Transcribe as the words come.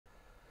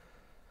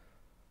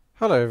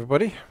Hello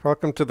everybody,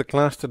 welcome to the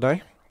class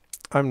today.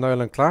 I'm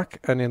Nolan Clark,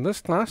 and in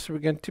this class we're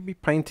going to be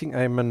painting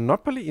a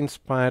Monopoly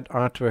inspired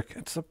artwork.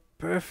 It's a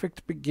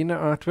perfect beginner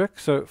artwork,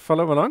 so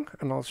follow along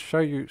and I'll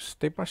show you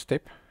step by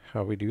step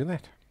how we do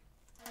that.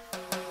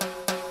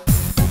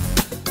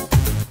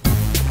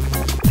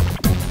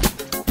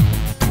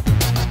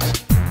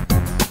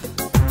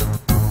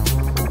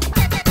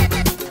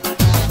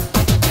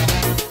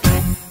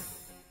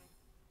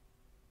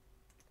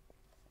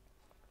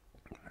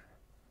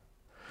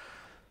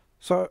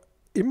 So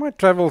in my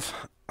travels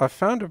I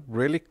found a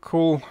really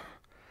cool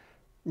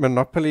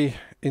Monopoly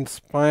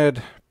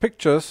inspired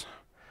pictures,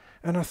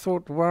 and I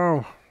thought,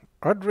 wow,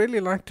 I'd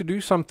really like to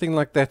do something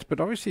like that, but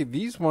obviously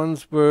these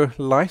ones were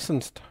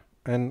licensed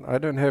and I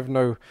don't have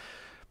no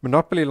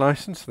Monopoly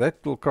license.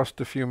 That will cost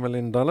a few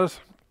 $1,000,000,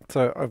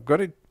 so I've got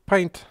to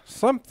paint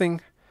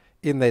something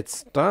in that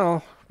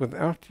style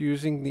without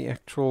using the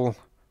actual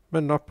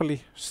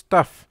Monopoly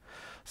stuff.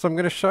 So I'm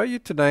going to show you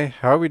today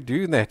how we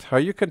do that, how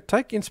you can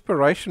take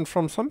inspiration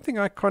from something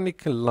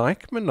iconic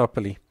like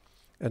Monopoly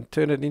and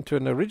turn it into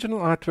an original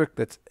artwork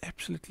that's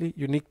absolutely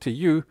unique to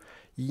you,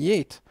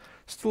 yet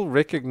still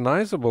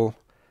recognizable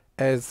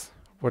as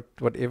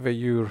whatever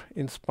you're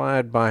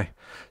inspired by.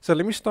 So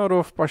let me start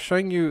off by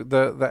showing you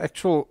the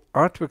actual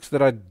artworks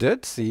that I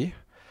did see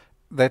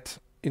that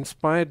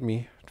inspired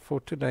me for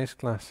today's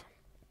class.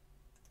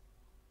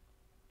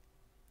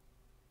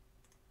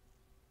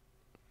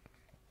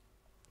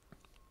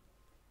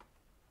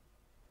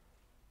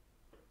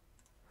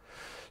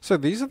 So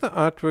these are the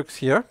artworks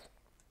here,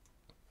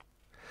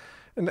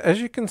 and as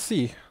you can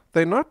see,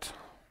 they're not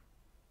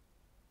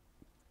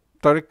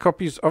direct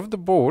copies of the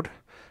board,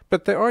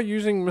 but they are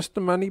using Mr.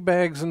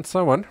 Moneybags and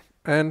so on,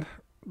 and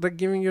they're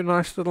giving you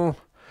nice little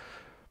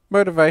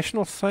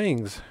motivational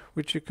sayings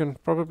which you can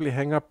probably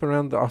hang up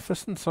around the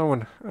office and so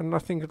on, and I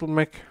think it'll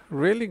make a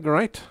really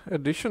great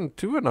addition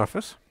to an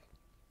office.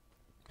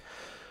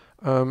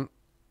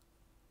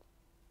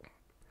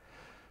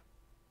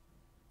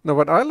 Now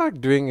what I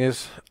like doing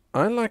is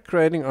I like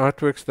creating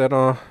artworks that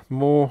are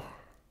more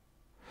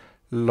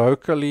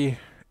locally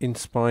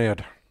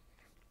inspired.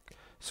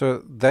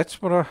 So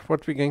that's what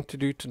we're going to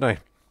do today.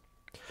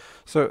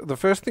 So the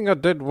first thing I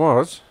did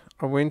was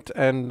I went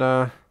and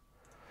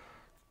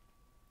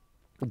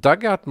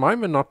dug out my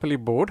Monopoly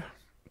board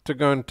to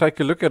go and take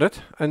a look at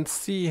it and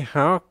see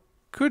how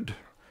could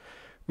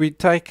we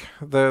take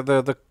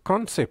the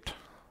concept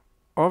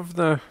of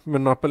the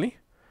Monopoly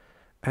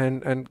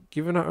and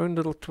give it our own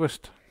little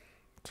twist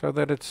so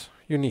that it's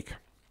unique.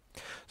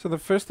 So the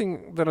first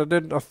thing that I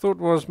did, I thought,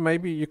 was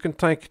maybe you can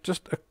take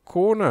just a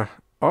corner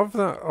of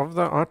the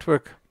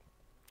artwork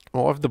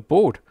or of the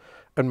board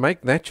and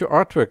make that your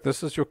artwork.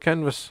 This is your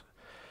canvas.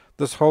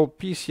 This whole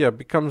piece here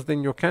becomes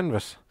then your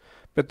canvas,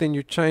 but then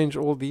you change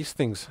all these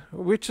things,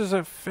 which is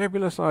a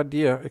fabulous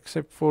idea,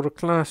 except for a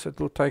class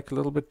it will take a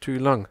little bit too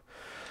long.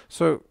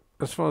 So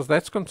as far as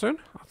that's concerned,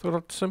 I thought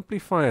I'd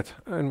simplify it,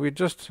 and we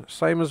just,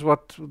 same as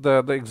what the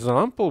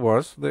example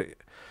was,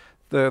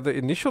 the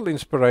initial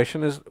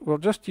inspiration is we'll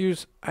just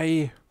use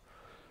a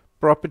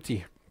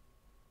property.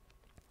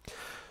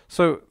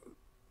 So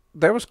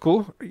that was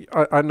cool.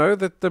 I know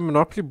that the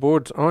Monopoly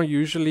boards are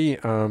usually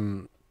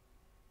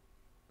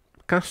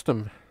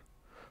custom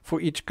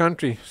for each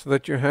country, so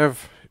that you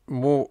have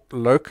more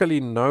locally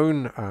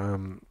known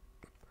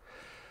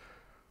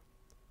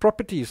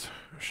properties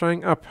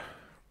showing up,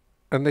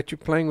 and that you're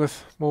playing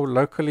with more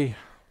locally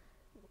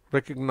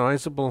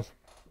recognizable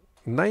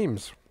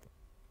names.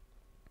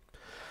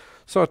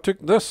 So I took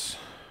this,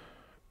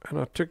 and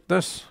I took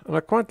this, and I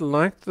quite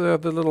liked the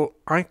little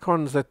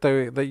icons that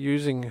they're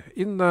using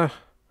in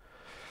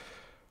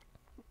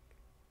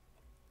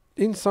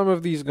some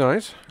of these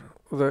guys,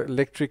 the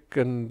electric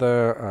and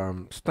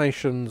the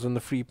stations and the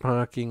free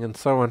parking and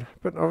so on.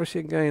 But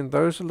obviously, again,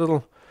 those are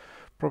little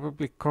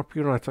probably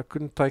copyright. I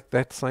couldn't take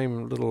that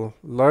same little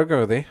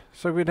logo there,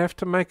 so we'd have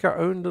to make our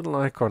own little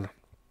icon.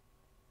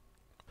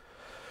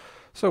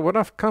 So what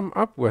I've come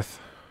up with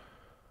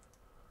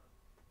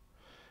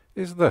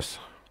is this.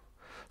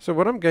 So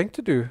what I'm going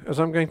to do is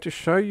I'm going to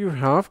show you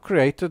how I've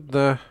created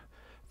the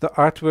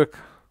artwork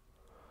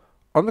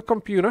on the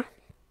computer.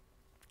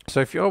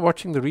 So if you are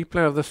watching the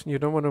replay of this and you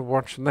don't want to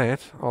watch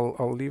that,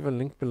 I'll leave a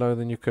link below,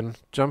 then you can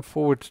jump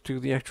forward to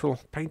the actual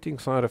painting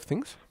side of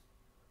things.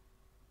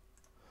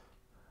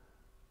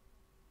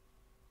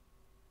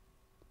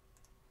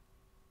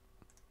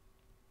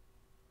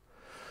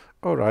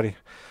 Alrighty.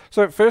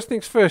 So first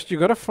things first, you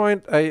got to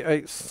find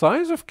a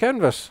size of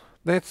canvas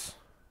that's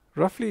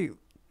roughly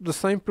the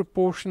same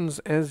proportions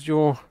as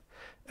your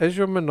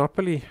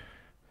Monopoly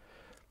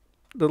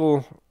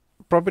little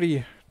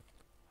property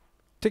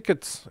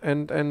tickets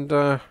and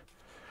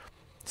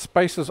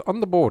spaces on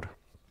the board.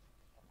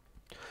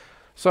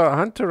 So I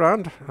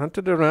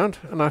hunted around,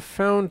 and I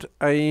found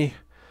a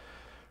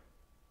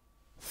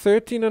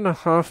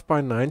 13.5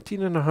 by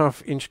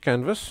 19.5 inch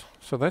canvas.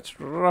 So that's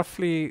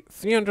roughly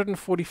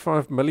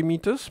 345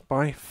 millimeters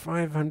by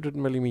 500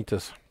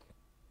 millimeters.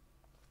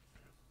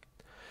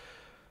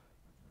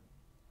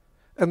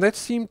 And that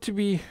seemed to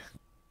be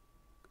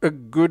a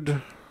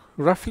good,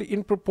 roughly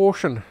in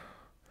proportion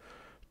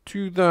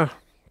to the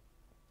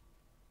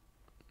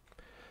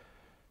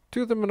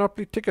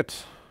Monopoly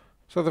tickets.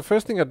 So the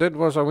first thing I did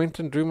was I went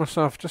and drew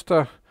myself just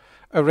a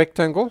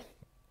rectangle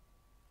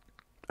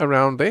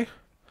around there.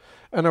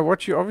 And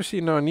what you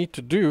obviously now need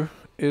to do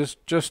is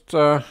just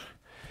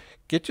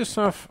get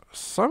yourself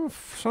some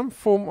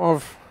form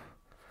of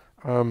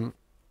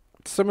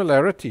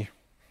similarity.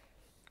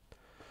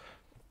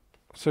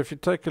 So if you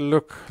take a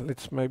look,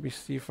 let's maybe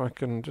see if I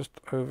can just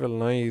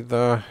overlay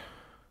the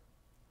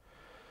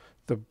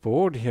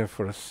board here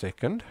for a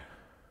second.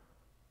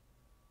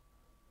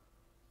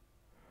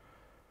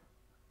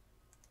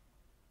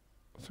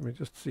 So let me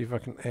just see if I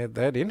can add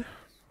that in.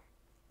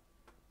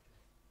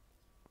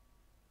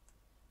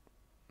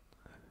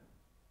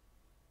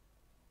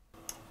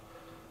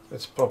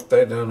 Let's pop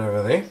that down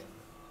over there.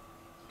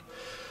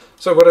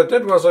 So what I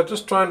did was I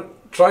just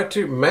tried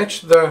to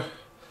match the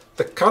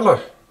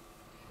color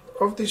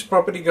of these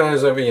property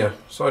guys over here.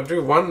 So I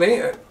drew one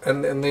there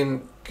and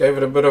then gave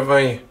it a bit of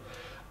a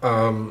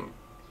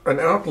an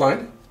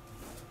outline,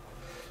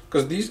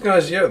 because these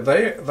guys here,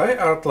 they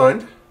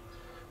outlined,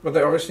 but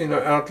they obviously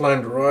not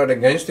outlined right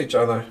against each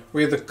other,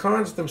 where the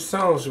cards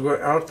themselves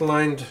were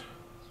outlined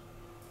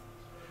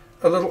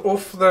a little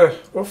off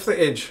the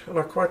edge, and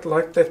I quite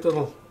like that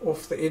little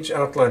off the edge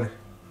outline.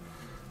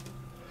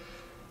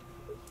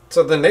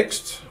 So the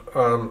next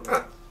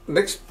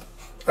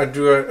I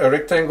drew a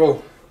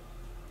rectangle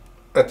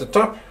at the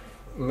top,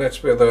 and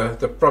that's where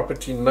the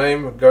property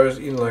name goes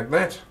in like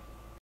that.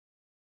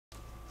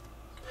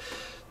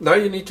 Now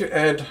you need to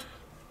add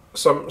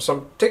some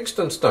text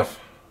and stuff.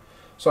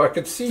 So I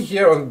could see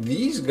here on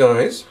these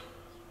guys,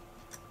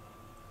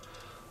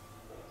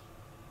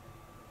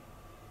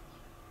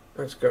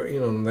 let's go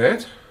in on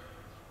that.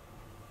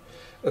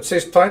 It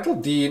says title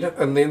deed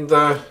and then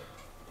the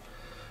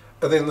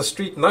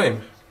street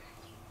name.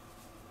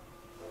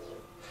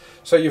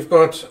 So you've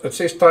got, it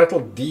says title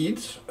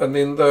deeds and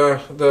then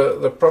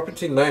the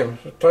property name.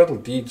 The title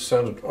deed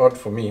sounded odd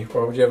for me.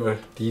 Why would you have a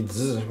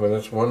deeds when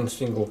that's one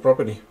single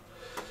property?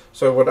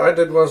 So what I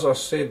did was I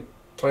said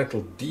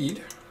title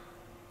deed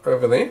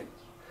over there.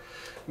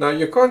 Now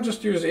you can't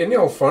just use any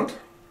old font.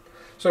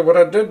 So what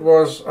I did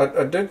was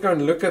I did go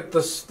and look at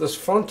this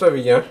font over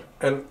here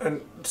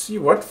and see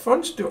what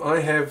fonts do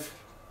I have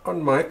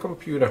on my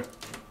computer.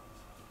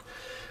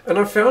 And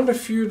I found a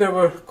few that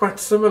were quite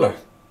similar.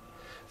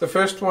 The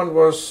first one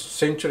was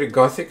Century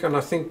Gothic, and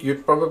I think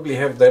you'd probably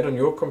have that on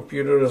your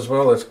computer as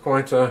well. It's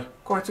quite a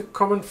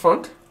common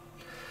font.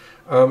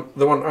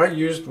 The one I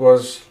used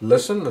was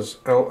Listen, is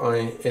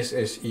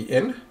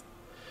L-I-S-S-E-N.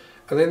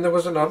 And then there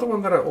was another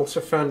one that I also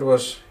found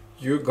was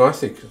U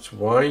Gothic. It's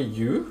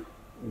Y-U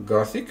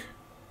Gothic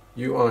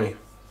UI.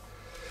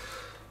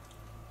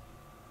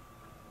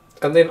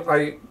 And then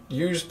I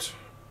used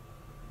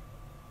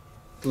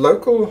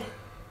local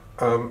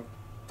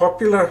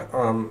popular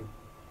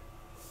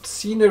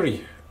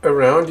scenery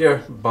around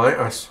here by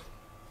us.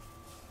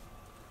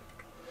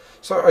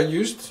 So I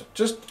used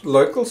just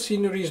local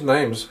sceneries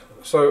names.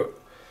 So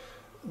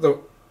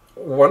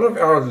one of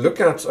our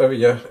lookouts over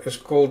here is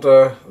called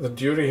the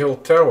Dury Hill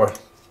Tower.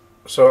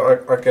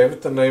 So I gave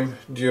it the name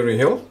Dury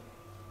Hill.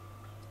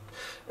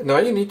 Now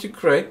you need to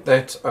create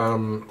that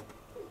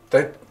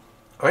that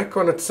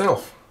icon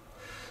itself.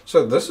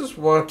 So this is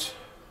what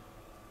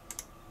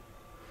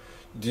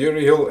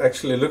Dury Hill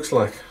actually looks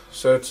like.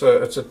 So it's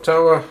a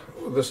tower.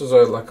 This is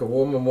like a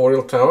war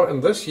memorial tower,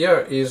 and this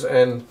here is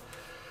an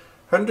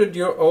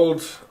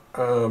 100-year-old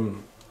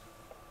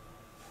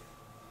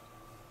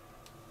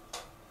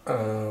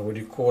what do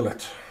you call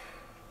it?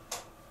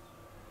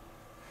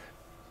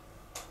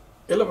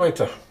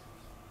 Elevator.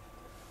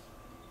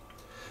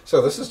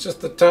 So this is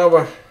just the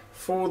tower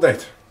for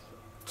that.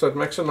 So it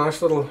makes a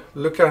nice little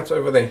lookout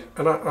over there.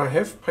 And I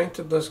have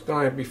painted this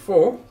guy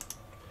before.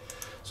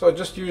 So I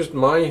just used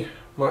my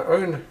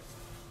own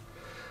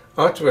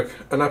artwork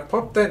and I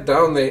popped that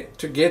down there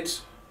to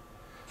get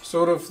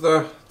sort of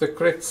the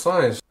correct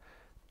size.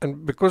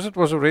 And because it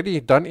was already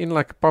done in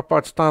like pop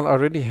art style, I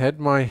already had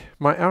my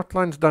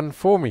outlines done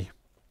for me.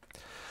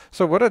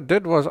 So what I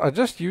did was I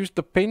just used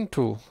the pen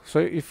tool. So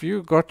if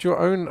you got your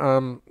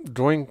own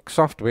drawing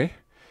software,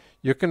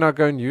 you can now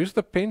go and use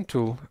the pen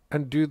tool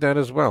and do that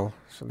as well.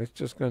 So let's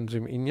just go and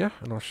zoom in here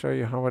and I'll show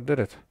you how I did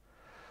it.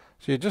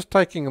 So you're just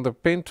taking the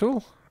pen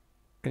tool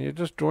and you're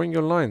just drawing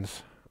your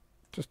lines.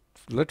 Just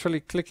literally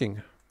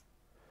clicking.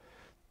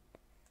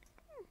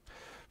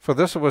 For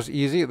this it was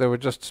easy, they were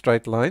just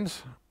straight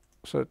lines.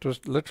 So it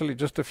was literally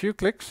just a few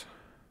clicks.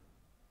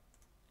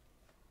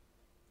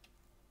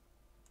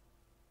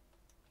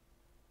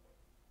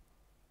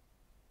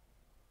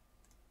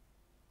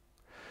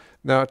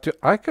 Now to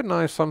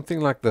iconize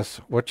something like this,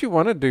 what you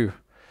want to do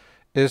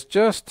is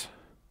just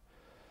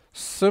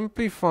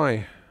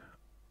simplify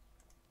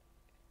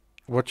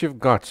what you've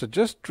got. So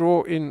just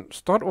draw in,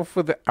 start off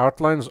with the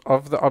outlines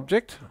of the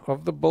object,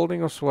 of the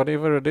building or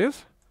whatever it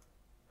is.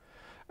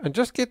 And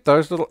just get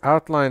those little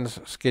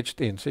outlines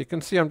sketched in. So you can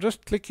see I'm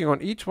just clicking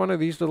on each one of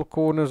these little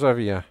corners over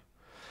here.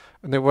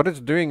 And then what it's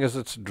doing is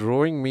it's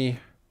drawing me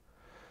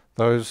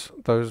those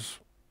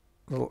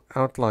little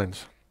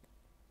outlines.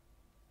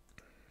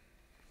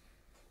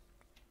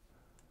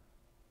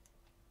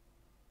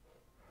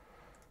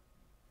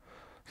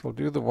 So I'll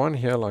do the one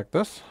here like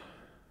this.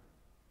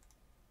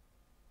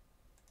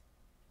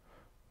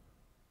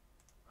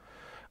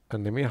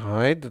 And let me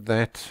hide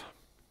that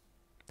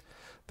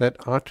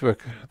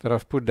artwork that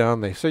I've put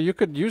down there. So you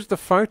could use the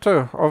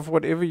photo of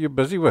whatever you're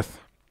busy with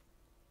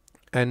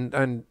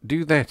and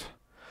do that.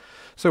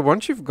 So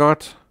once you've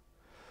got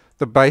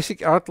the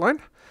basic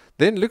outline,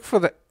 then look for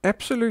the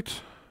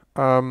absolute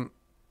the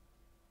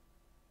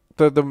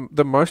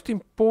most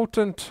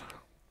important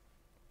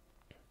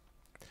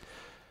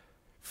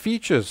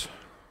features.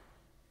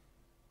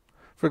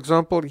 For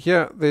example,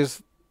 here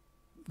there's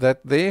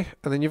that there,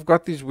 and then you've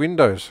got these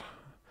windows,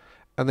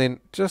 and then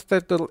just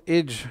that little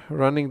edge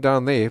running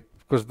down there,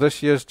 because this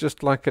here is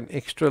just like an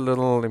extra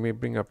little, let me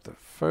bring up the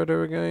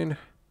photo again.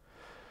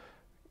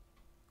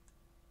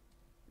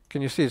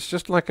 Can you see it's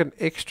just like an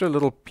extra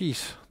little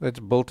piece that's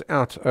built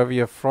out over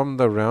here from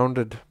the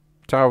rounded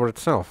tower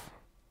itself.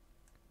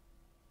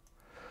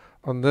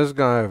 On this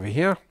guy over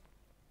here,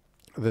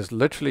 there's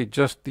literally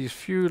just these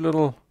few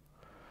little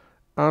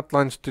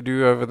outlines to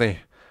do over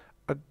there.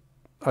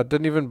 I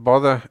didn't even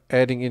bother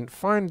adding in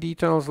fine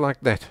details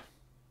like that.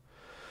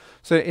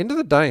 So at the end of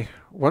the day,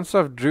 once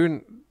I've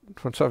drawn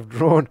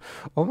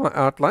all my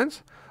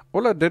outlines,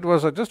 all I did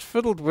was I just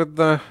fiddled with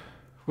the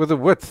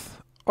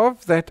width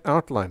of that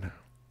outline,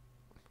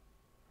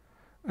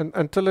 and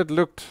until it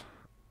looked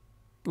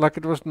like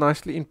it was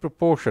nicely in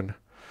proportion.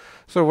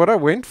 So what I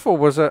went for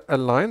was a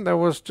line that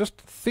was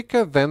just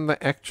thicker than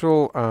the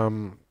actual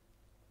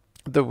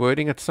the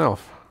wording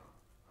itself.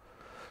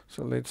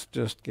 So let's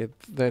just get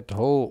that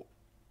whole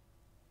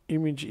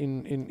image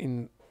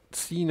in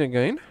scene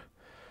again.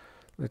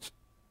 Let's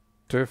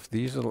turf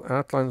these little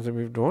outlines that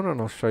we've drawn, and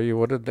I'll show you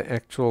what did the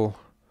actual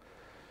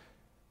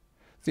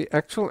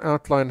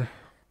outline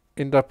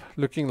end up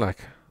looking like.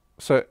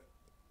 So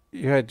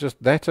you had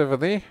just that over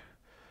there,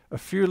 a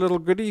few little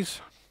goodies,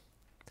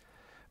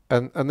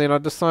 and then I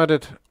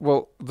decided,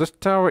 well, this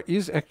tower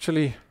is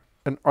actually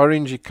an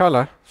orangey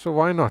color, so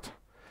why not?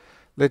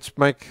 Let's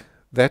make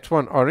that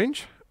one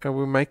orange, and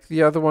we'll make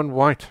the other one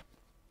white.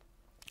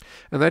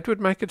 And that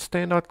would make it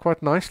stand out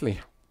quite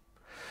nicely.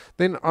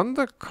 Then on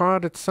the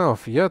card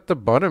itself, here at the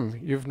bottom,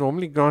 you've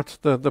normally got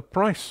the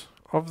price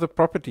of the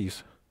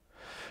properties.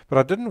 But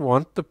I didn't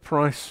want the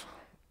price.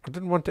 I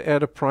didn't want to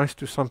add a price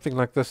to something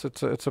like this.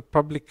 It's a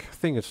public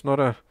thing. It's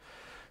not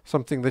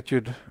something that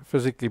you'd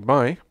physically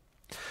buy.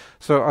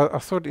 So I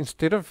thought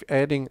instead of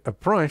adding a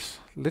price,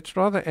 let's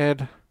rather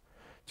add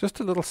just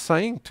a little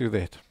saying to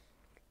that.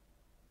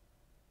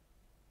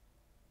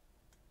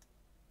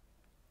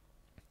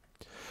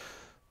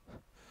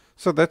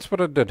 So that's what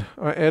I did.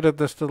 I added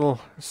this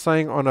little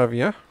saying on over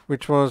here,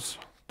 which was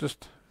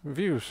just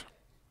views.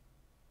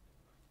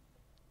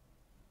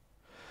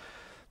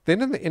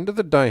 Then at the end of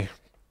the day,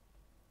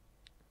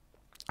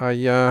 I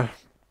now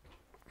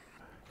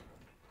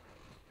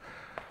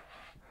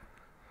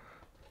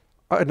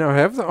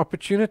have the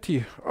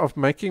opportunity of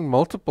making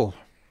multiple.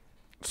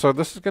 So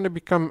this is going to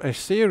become a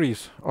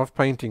series of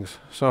paintings.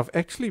 So I've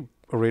actually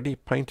already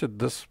painted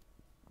this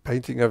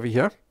painting over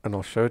here, and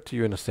I'll show it to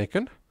you in a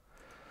second.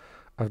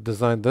 I've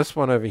designed this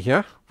one over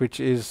here, which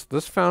is,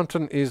 this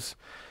fountain is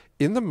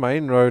in the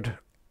main road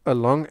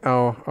along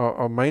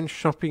our main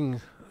shopping,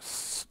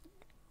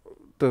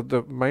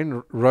 the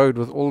main road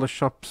with all the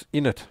shops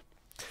in it.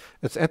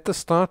 It's at the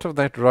start of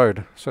that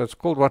road, so it's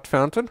called What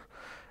Fountain,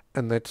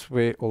 and that's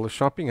where all the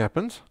shopping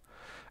happens.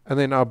 And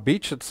then our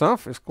beach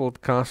itself is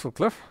called Castle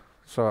Cliff,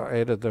 so I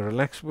added the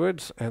relax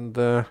words and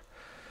the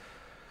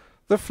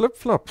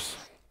flip-flops.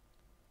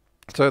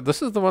 So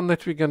this is the one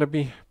that we're going to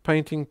be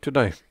painting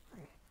today.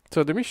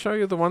 So let me show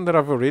you the one that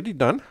I've already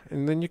done,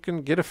 and then you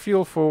can get a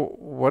feel for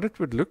what it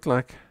would look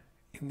like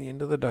in the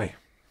end of the day.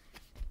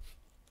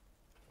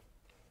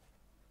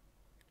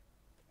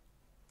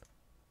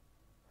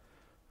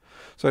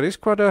 So it is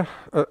quite a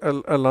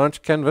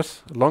large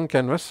canvas, long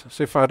canvas.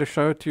 So if I had to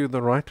show it to you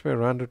the right way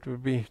around, it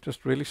would be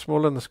just really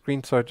small on the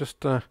screen. So I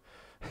just flip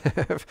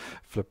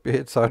your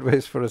head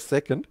sideways for a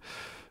second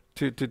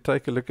to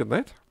take a look at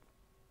that.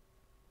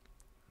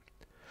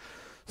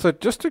 So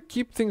just to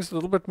keep things a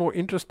little bit more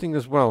interesting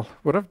as well,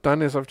 what I've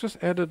done is I've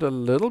just added a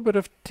little bit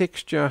of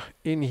texture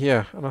in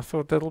here, and I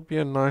thought that'll be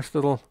a nice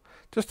little,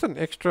 just an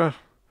extra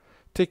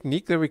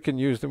technique that we can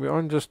use, that we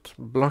aren't just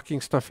blocking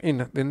stuff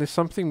in. Then there's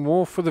something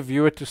more for the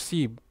viewer to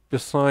see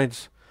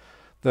besides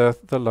the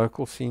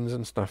local scenes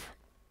and stuff.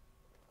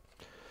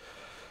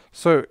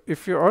 So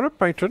if you are a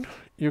patron,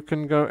 you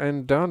can go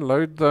and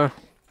download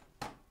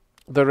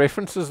the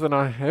references that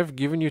I have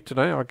given you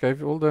today. I gave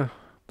you all the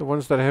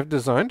ones that I have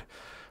designed,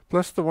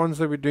 plus the ones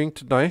that we're doing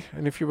today.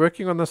 And if you're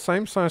working on the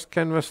same size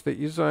canvas, there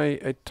is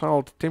a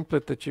tiled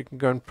template that you can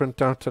go and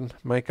print out and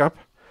make up,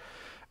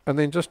 and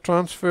then just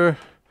transfer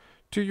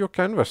to your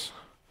canvas.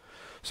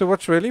 So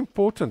what's really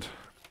important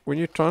when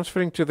you're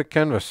transferring to the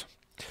canvas,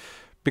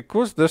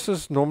 because this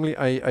is normally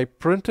a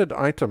printed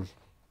item,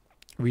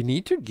 we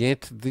need to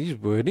get these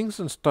wordings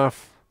and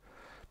stuff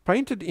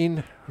painted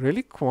in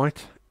really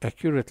quite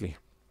accurately.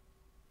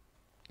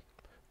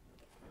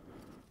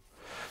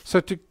 So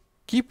to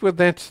keep with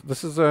that,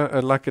 this is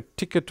like a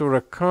ticket or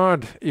a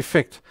card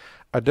effect.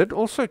 I did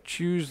also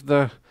choose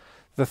the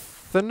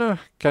thinner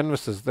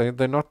canvases.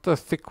 They're not the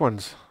thick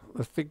ones,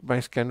 the thick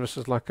base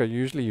canvases like I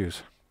usually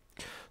use.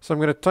 So I'm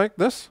going to take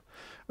this,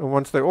 and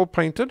once they're all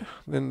painted,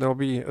 then there'll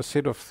be a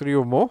set of 3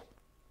 or more.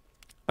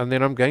 And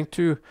then I'm going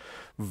to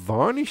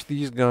varnish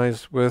these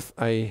guys with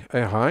a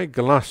high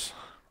gloss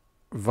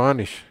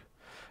varnish.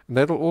 And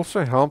that'll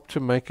also help to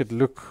make it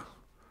look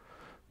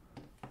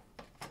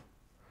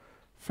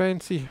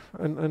fancy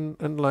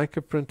and like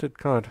a printed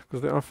card,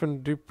 because they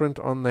often do print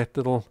on that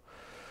little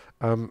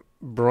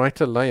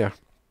brighter layer.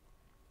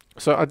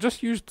 So I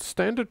just used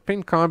standard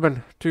pen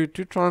carbon to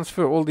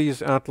transfer all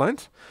these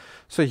outlines.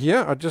 So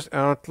here I just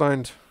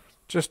outlined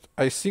just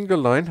a single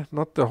line,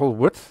 not the whole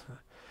width.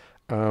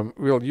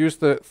 We'll use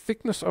the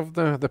thickness of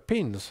the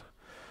pens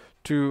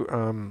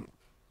to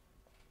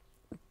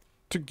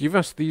give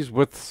us these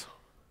widths.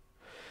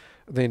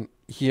 Then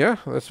here,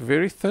 that's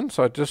very thin,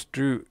 so I just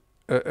drew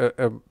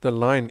the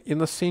line in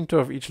the center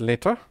of each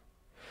letter.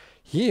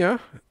 Here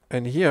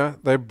and here,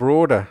 they're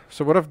broader.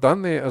 So what I've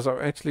done there is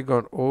I've actually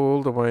gone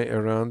all the way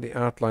around the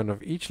outline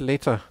of each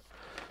letter,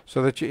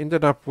 so that you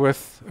ended up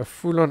with a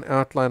full-on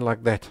outline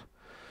like that.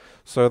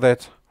 So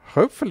that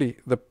hopefully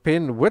the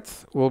pen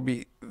width will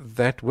be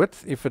that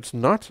width. If it's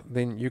not,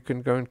 then you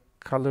can go and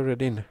color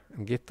it in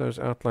and get those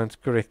outlines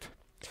correct.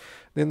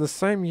 Then the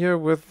same here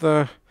with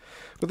the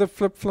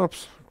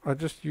flip-flops. I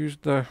just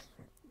used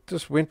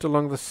just went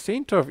along the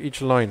center of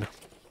each line,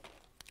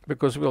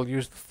 because we'll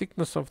use the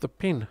thickness of the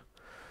pen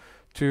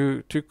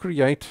to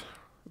create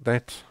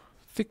that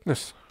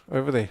thickness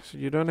over there, so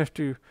you don't have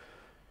to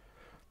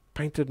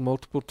paint it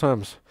multiple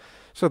times.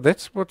 So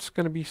that's what's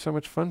going to be so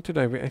much fun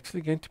today. We're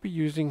actually going to be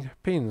using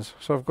pens.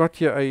 So I've got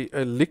here a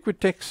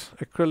Liquitex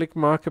acrylic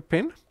marker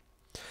pen,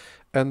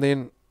 and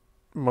then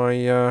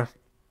my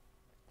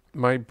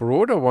my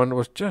broader one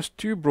was just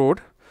too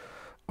broad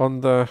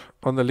on the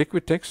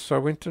Liquitex, so I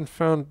went and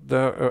found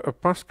the a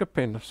Posca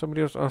pen.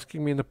 Somebody was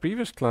asking me in the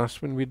previous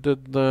class when we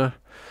did the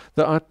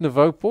Art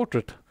Nouveau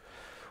portrait,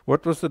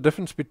 what was the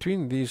difference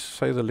between these,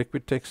 say, the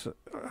Liquitex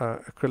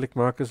acrylic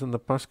markers and the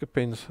Posca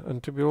pens?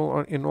 And to be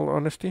in all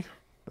honesty,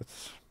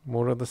 it's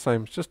more of the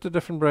same. It's just a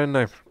different brand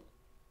name.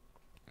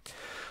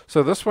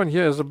 So this one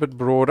here is a bit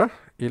broader.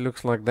 He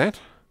looks like that,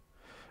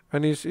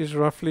 and is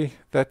roughly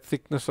that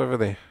thickness over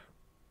there.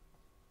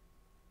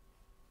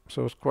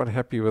 So I was quite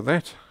happy with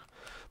that.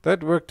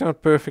 That worked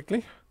out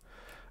perfectly.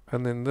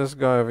 And then this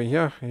guy over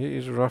here, he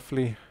is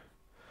roughly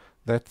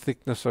that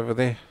thickness over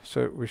there.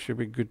 So we should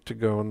be good to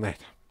go on that.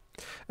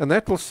 And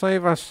that will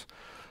save us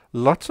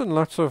lots and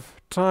lots of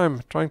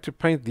time trying to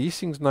paint these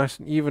things nice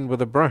and even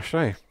with a brush,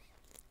 eh?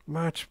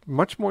 Much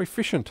more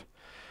efficient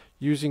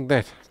using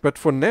that. But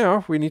for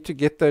now, we need to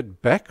get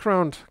that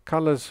background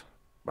colors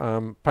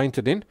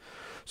painted in.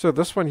 So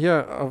this one here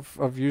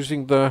of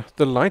using the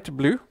light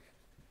blue.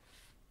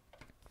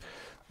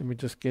 Let me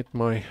just get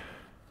my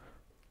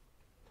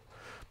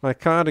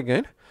card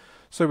again.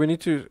 So we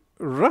need to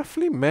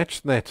roughly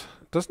match that.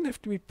 It doesn't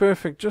have to be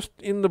perfect, just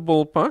in the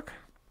ballpark.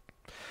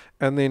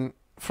 And then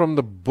from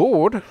the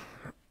board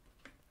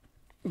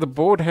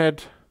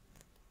had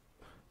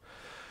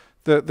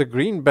the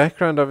green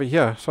background over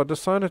here. So I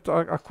decided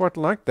I quite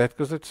like that,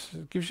 because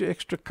it gives you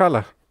extra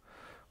color,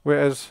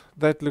 whereas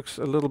that looks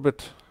a little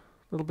bit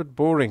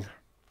boring.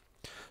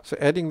 So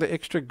adding the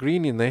extra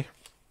green in there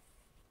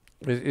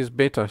is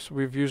better. So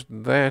we've used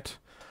that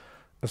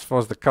as far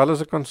as the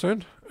colors are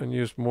concerned, and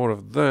used more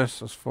of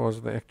this as far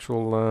as the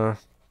actual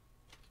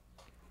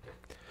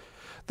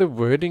the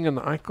wording and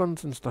the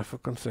icons and stuff are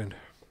concerned.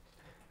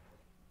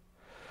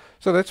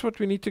 So that's what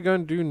we need to go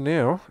and do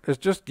now, is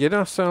just get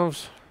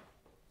ourselves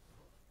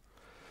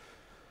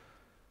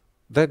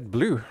that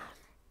blue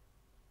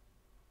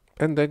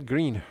and that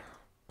green.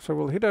 So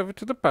we'll head over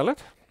to the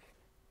palette.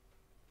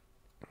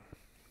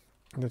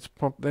 Let's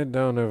pop that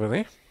down over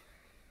there.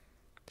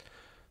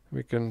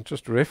 We can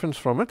just reference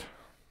from it.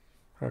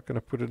 How can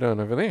I put it down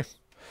over there?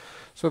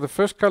 So the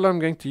first color I'm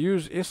going to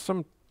use is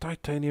some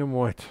titanium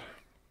white.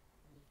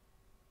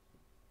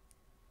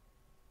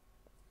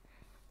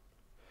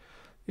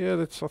 Yeah,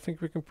 I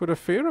think we can put a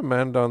fair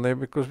amount down there,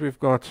 because we've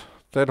got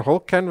that whole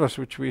canvas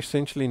which we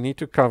essentially need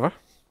to cover.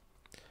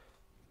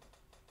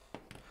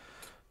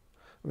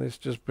 Let's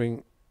just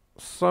bring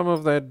some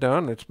of that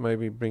down. Let's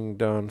maybe bring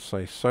down,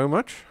 say, so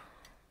much.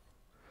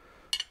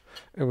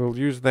 And we'll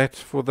use that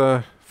for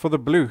the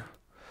blue.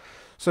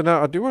 So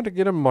now I do want to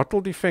get a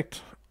mottled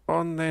effect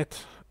on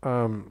that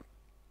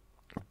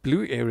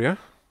blue area.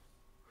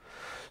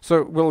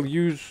 So we'll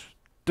use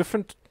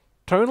different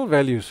tonal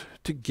values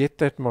to get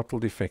that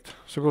mottled effect.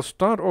 So we'll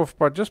start off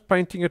by just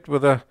painting it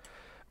with a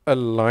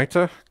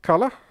lighter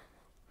color.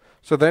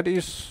 So that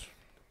is,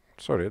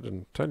 sorry, I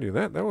didn't tell you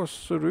that. That was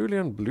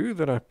cerulean blue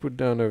that I put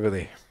down over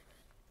there.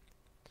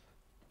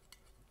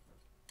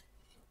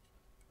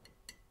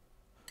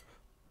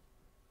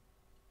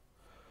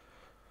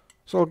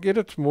 So I'll get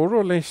it more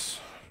or less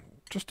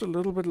just a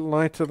little bit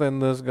lighter than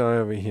this guy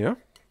over here.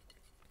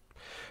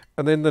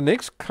 And then the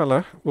next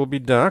color will be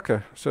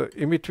darker. So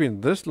in between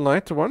this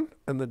lighter one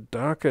and the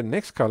darker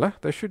next color,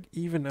 they should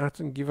even out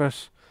and give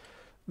us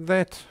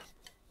that,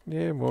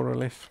 yeah, more or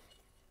less.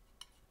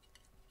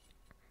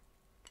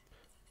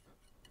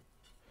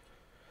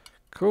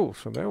 Cool,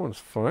 so that one's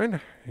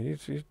fine.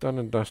 He's done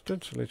and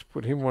dusted, so let's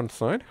put him one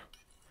side.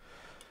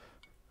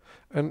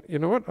 And you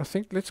know what? I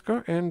think let's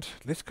go and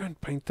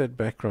paint that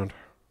background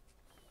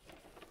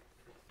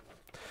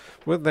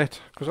with that,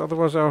 because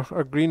otherwise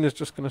our green is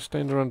just going to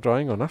stand around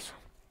drying on us.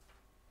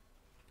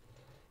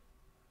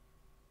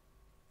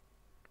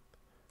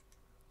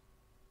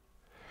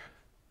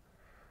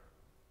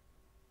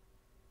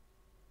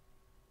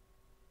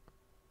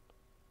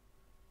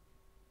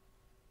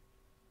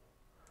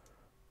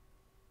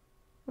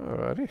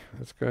 Alrighty,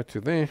 let's go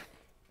to there.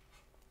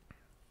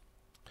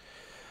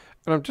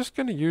 And I'm just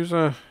going to use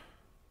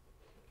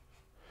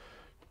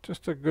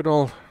just a good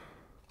old,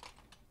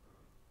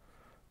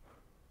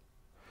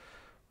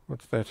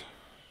 what's that?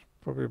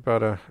 Probably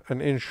about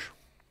an inch.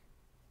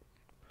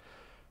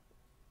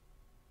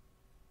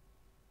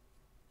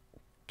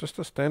 Just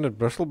a standard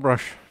bristle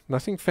brush,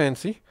 nothing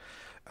fancy.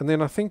 And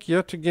then I think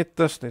here to get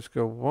this, let's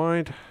go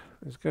wide.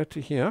 Let's go to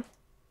here.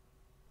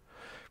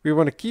 We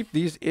want to keep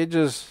these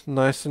edges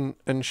nice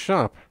and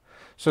sharp.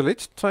 So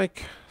let's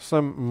take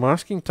some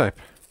masking tape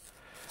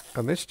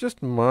and let's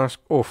just mask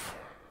off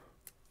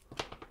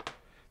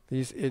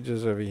these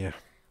edges over here.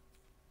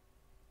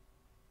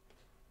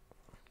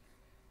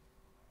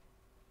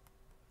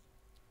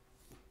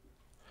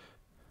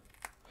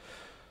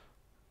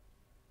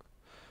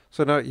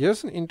 So now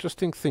here's an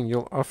interesting thing.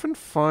 You'll often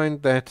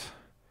find that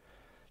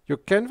your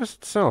canvas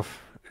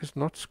itself is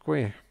not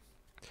square.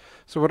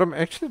 So what I'm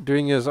actually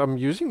doing is I'm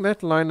using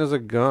that line as a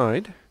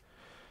guide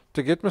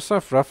to get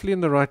myself roughly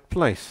in the right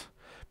place.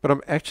 But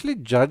I'm actually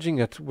judging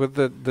it with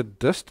the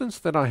distance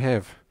that I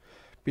have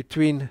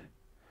between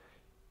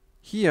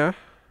here,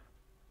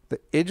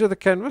 the edge of the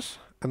canvas,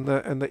 and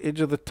the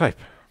edge of the tape.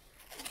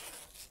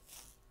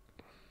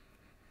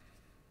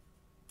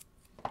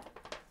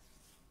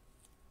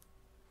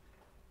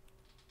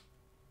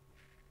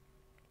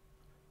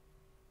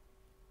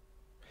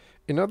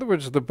 In other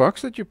words, the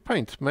box that you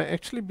paint may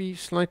actually be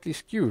slightly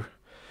skew,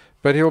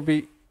 but it'll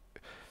be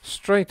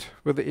straight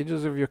with the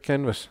edges of your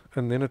canvas,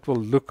 and then it will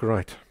look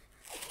right.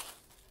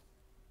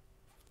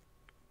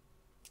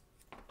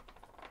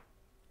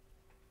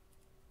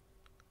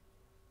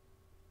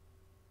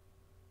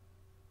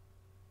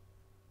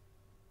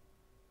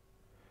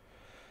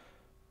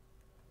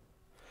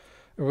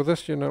 And with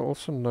this,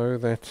 also know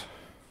that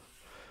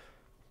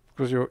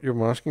because your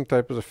masking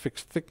tape is a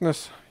fixed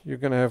thickness, you're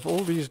going to have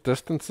all these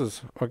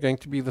distances are going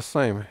to be the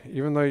same.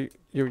 Even though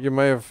you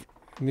may have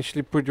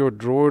initially put your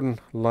drawn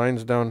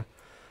lines down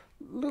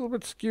a little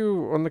bit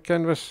skew on the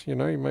canvas, you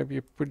maybe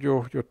put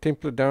your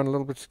template down a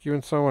little bit skew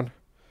and so on.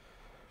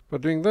 By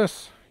doing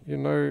this,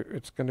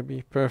 it's going to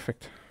be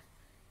perfect.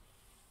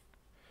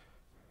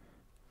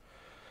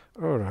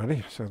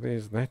 Alrighty, so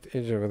there's that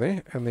edge over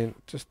there, and then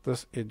just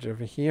this edge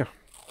over here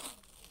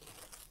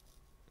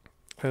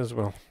as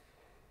well.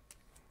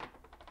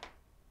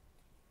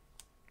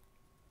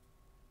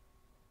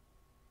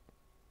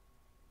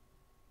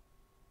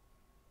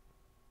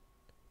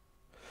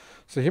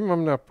 So him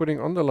I'm now putting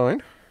on the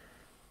line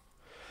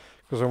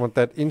because I want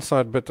that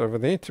inside bit over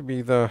there to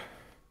be the,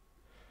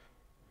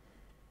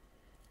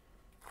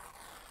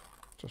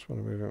 just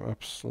want to move him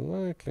up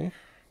slightly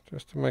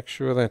just to make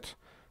sure that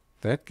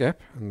that gap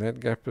and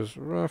that gap is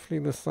roughly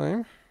the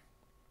same.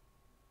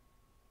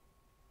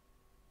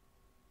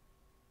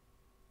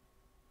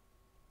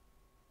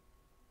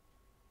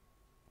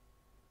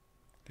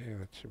 Yeah,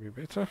 that should be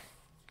better.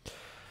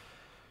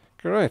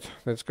 Great,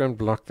 let's go and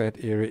block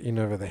that area in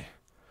over there.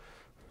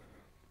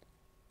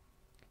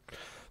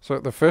 So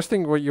the first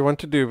thing what you want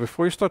to do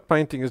before you start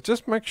painting is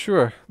just make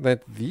sure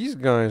that these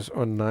guys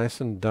are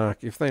nice and dark.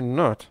 If they're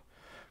not,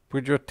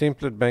 put your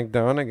template back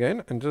down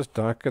again and just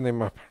darken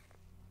them up.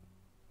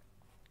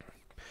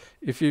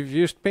 If you've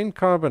used pen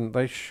carbon,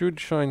 they should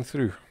shine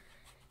through.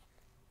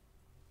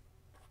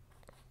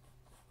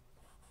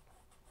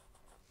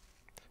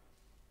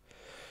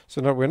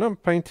 So now when I'm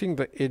painting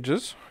the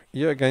edges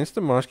here against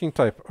the masking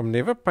tape, I'm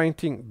never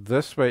painting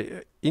this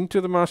way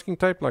into the masking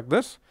tape like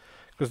this,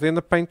 because then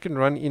the paint can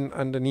run in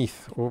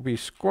underneath or be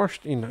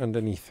squashed in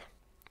underneath.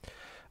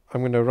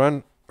 I'm going to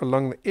run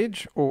along the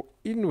edge or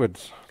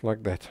inwards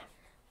like that.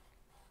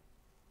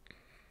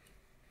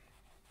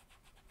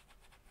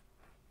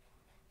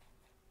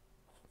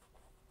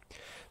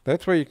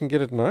 That's where you can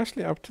get it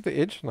nicely up to the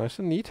edge, nice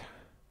and neat.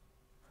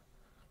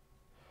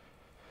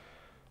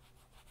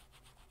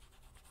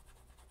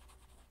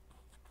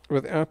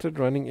 Without it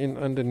running in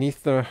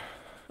underneath the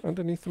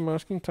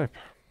masking tape.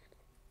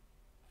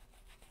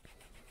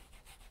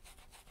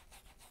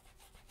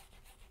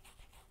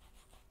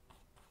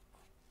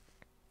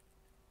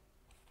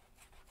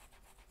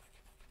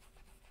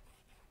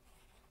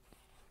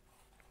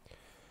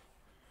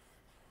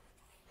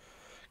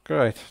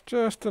 Great,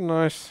 just a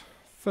nice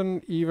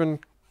thin even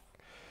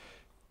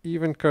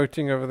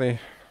coating over there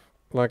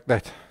like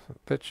that.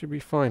 That should be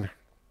fine.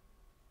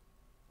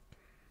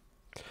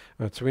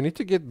 Right, so we need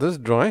to get this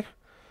dry.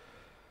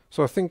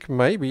 So I think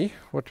maybe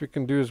what we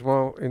can do as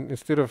well,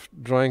 instead of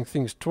drying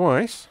things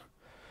twice,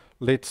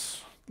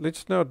 let's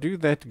now do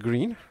that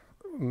green,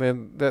 and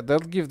then that'll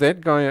give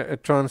that guy a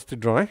chance to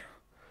dry,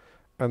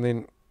 and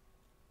then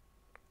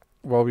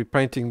while we're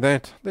painting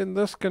that, then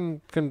this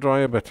can dry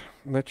a bit.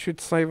 And that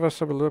should save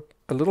us a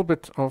little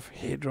bit of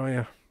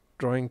hairdryer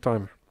drying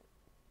time.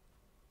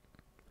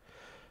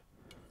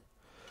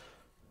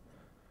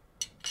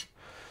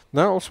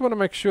 Now I also want to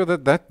make sure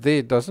that that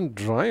there doesn't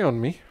dry on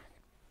me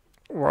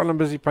while I'm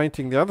busy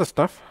painting the other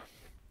stuff.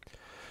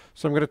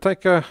 So I'm going to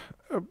take a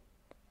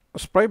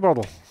spray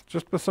bottle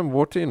just with some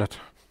water in it.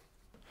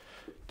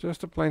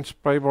 Just a plain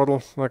spray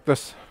bottle like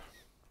this.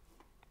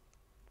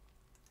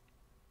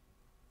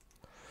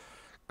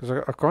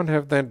 Because I can't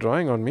have that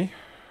drying on me.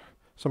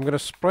 So I'm going to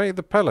spray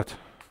the palette.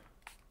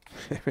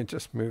 Let me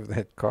just move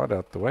that card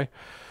out the way.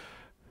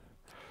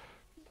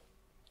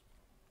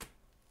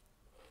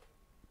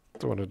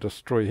 Don't want to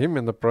destroy him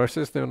in the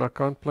process, then I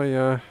can't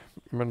play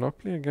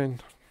Monopoly again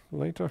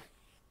later.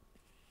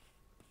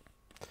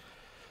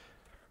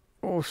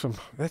 Awesome.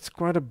 That's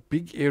quite a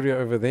big area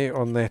over there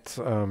on that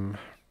and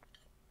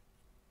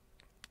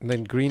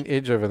then green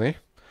edge over there.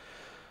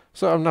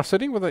 So I'm now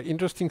sitting with an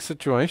interesting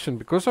situation.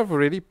 Because I've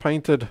already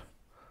painted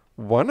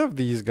one of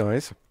these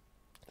guys,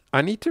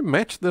 I need to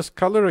match this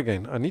color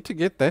again. I need to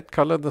get that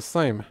color the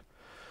same.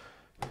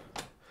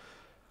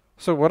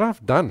 So what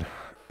I've done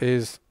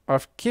is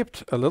I've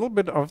kept a little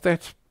bit of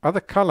that other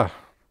color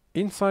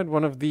inside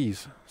one of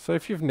these. So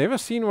if you've never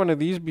seen one of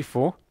these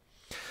before,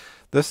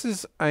 this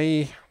is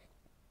a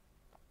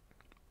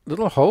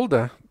little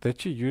holder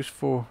that you use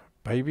for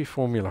baby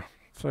formula.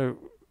 So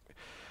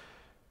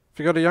if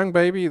you got a young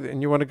baby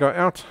and you want to go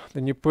out,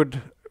 then you put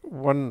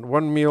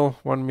one meal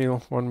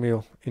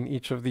in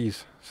each of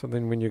these. So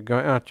then when you go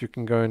out, you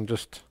can go and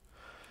just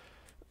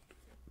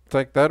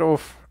take that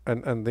off,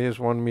 and there's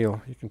 1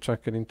 meal. You can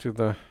chuck it into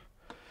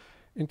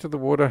the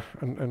water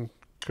and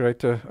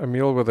create a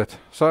meal with it.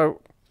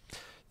 So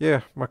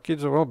yeah, my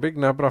kids are well big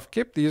now, but I've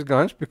kept these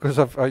guys because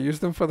I use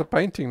them for the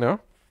painting now.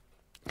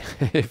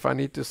 If I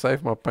need to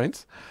save my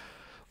paints,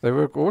 they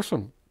work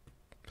awesome.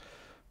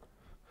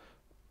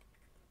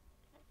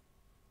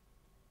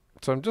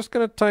 So I'm just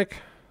going to take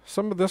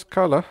some of this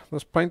color,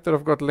 this paint that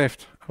I've got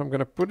left, I'm going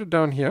to put it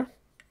down here.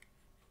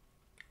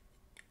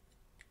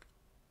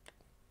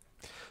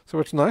 So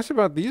what's nice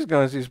about these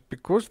guys is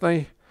because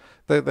they're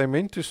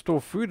meant to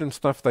store food and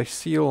stuff, they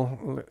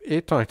seal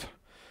airtight,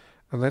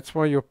 and that's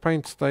why your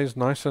paint stays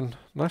nice and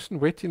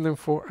wet in them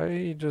for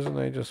ages and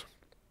ages.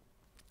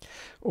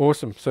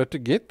 Awesome. So to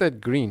get that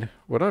green,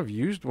 what I've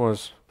used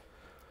was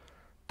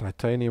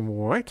titanium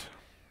white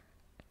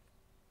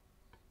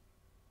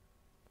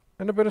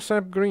and a bit of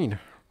sap green.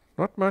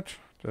 Not much,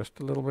 just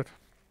a little bit.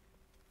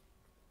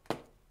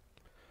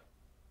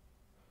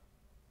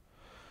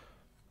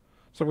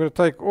 So I'm going to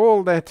take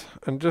all that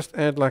and just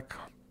add like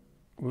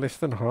less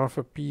than half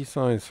a pea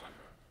size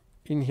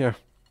in here.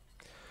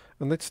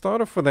 And let's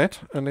start off with that,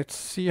 and let's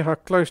see how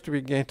close do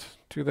we get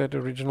to that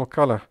original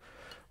color.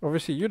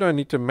 Obviously you don't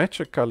need to match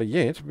a color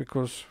yet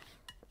because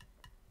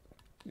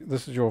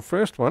this is your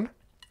first one.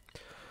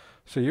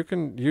 So you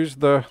can use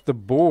the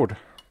board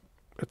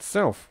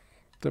itself,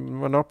 the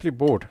Monopoly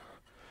board,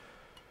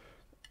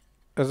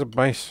 as a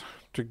base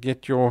to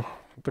get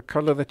the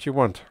color that you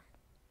want.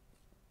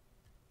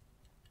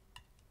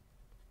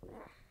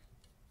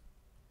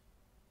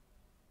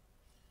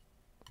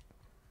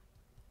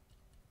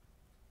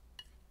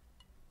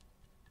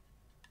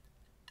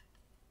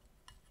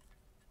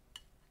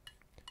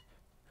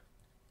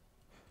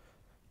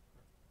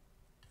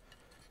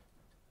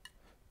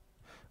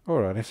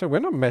 Alrighty, so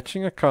when I'm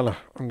matching a color,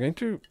 I'm going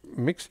to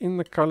mix in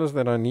the colors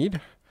that I need.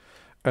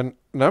 And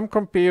now I'm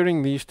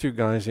comparing these two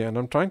guys here, and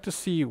I'm trying to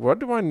see what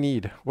do I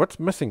need,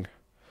 what's missing.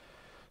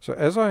 So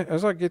as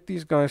I get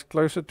these guys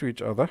closer to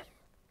each other,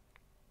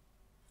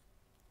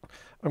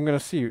 I'm going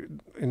to see,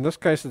 in this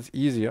case it's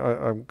easy,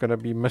 I'm going to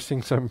be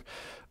missing some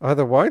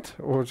either white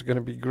or it's going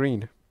to be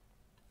green.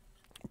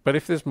 But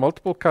if there's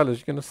multiple colors,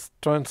 you're going to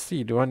try and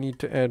see, do I need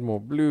to add more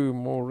blue,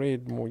 more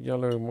red, more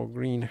yellow, more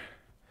green?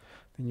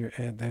 Then you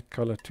add that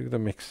color to the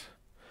mix.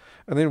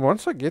 And then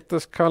once I get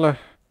this color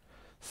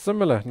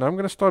similar, now I'm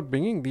going to start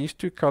bringing these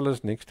two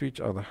colors next to each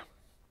other,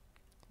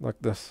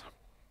 like this.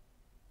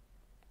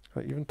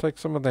 I even take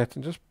some of that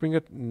and just bring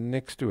it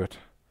next to it.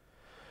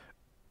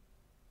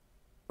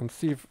 And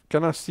see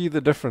can I see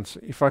the difference.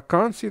 If I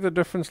can't see the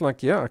difference like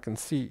here, I can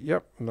see,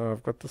 yep, now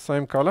I've got the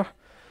same color.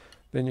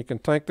 Then you can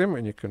take them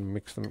and you can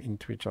mix them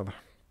into each other,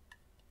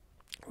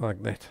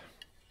 like that.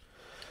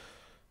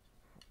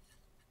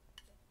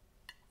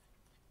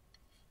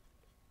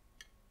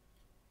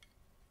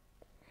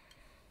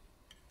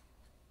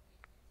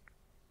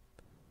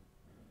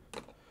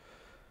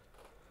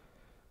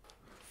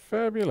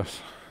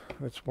 Fabulous.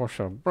 Let's wash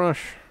our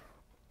brush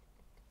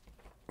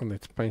and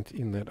let's paint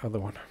in that other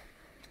one.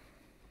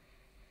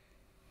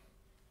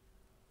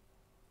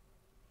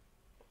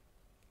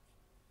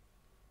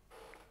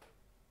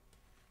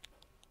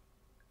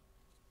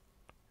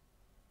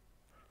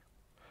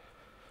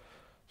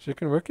 So you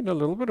can work in a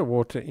little bit of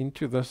water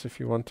into this if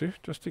you want to,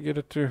 just to get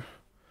it to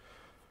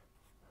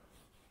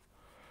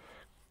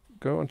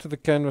go onto the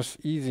canvas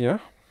easier.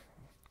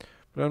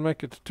 But don't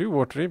make it too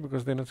watery,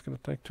 because then it's going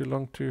to take too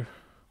long to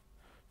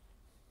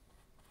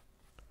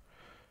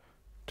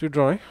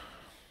dry.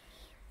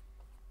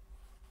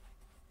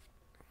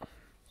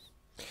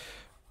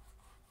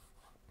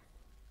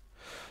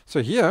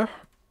 So here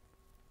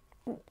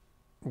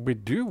we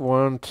do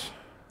want,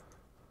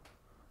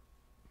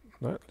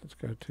 no, let's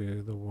go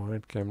to the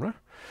wide camera.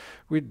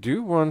 We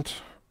do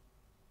want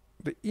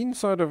the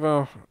inside of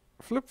our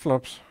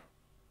flip-flops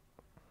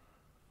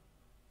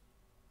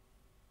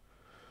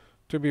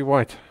to be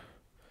white.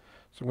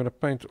 So I'm going to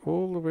paint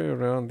all the way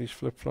around these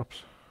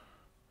flip-flops.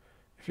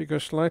 If you go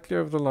slightly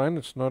over the line,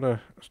 it's not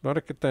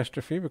a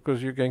catastrophe,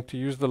 because you're going to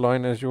use the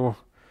line as your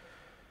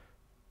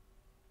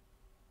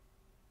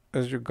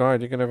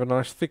guide. You're going to have a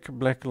nice thick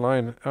black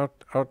line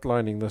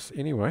outlining this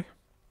anyway.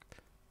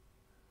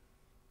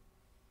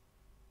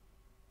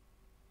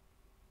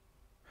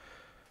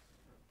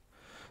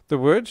 The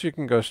words you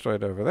can go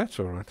straight over, that's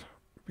alright,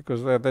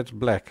 because that's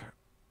black.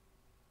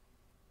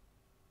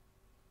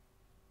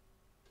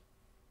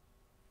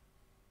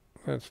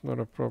 That's not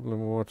a problem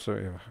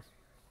whatsoever.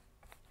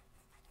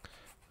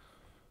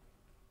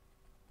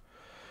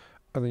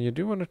 And then you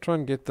do want to try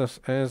and get this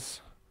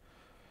as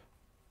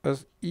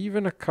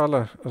even a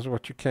color as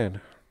what you can.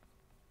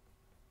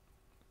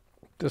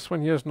 This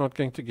one here is not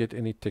going to get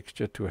any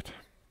texture to it.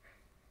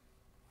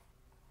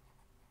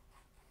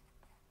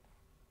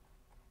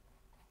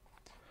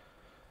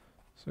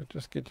 So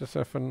just get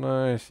yourself a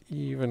nice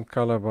even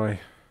color by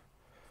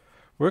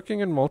working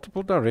in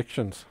multiple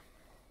directions.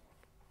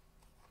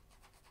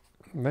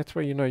 And that's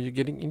where you know you're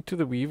getting into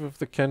the weave of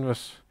the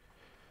canvas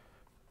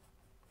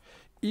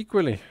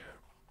equally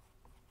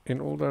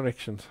in all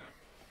directions.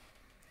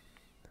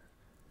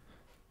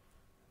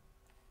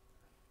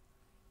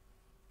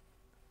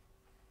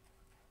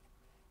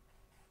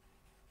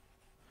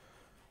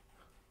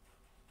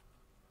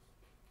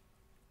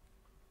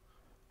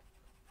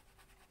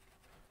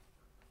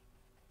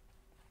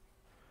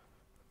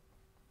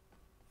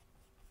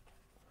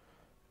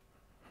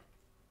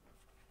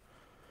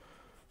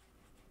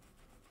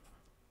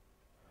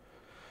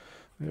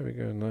 There we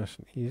go, nice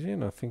and easy,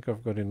 and I think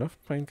I've got enough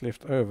paint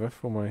left over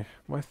for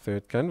my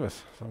third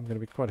canvas, so I'm going to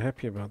be quite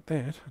happy about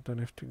that. I don't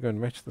have to go and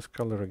match this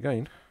color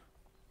again.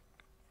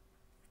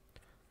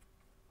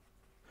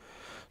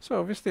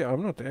 So obviously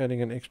I'm not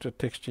adding an extra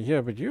texture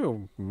here, but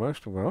you're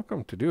most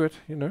welcome to do it,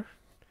 you know.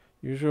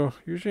 Use your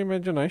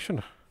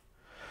imagination.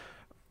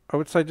 I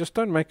would say just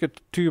don't make it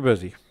too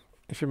busy.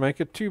 If you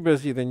make it too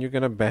busy, then you're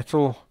going to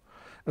battle.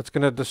 It's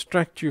going to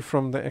distract you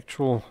from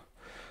the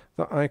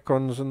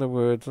icons and the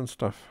words and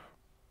stuff.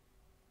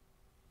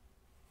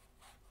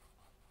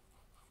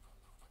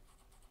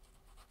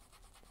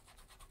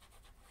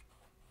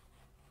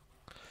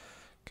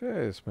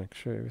 Okay, let's make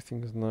sure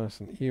everything is nice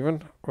and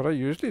even. What I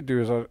usually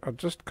do is I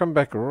just come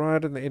back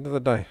right at the end of the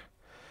day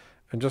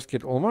and just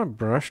get all my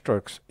brush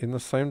strokes in the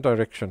same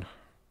direction.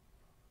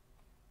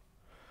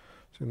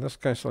 So in this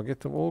case I'll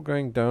get them all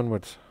going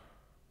downwards.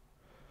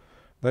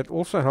 That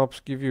also helps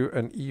give you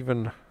an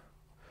even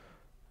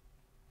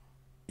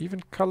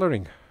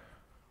coloring,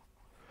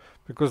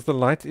 because the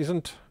light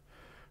isn't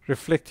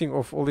reflecting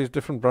off all these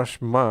different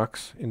brush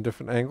marks in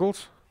different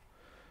angles.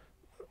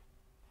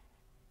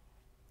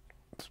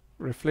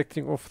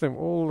 Reflecting off them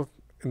all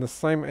in the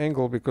same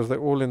angle because they're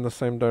all in the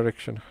same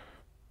direction.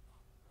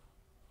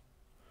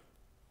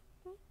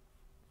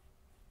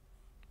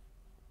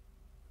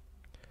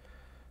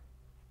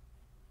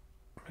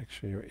 Make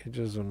sure your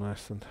edges are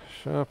nice and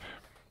sharp.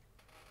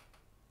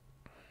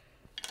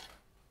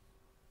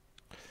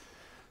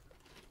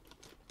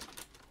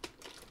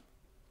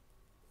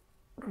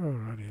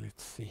 Alrighty,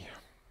 let's see.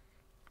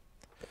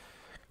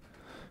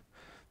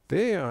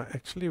 There, I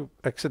actually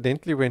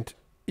accidentally went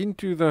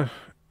into the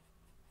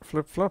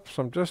flip-flops.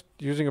 I'm just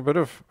using a bit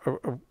of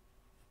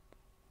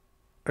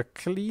a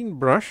clean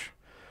brush,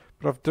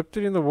 but I've dipped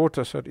it in the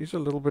water, so it is a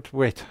little bit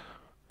wet.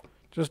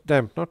 Just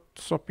damp, not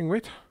sopping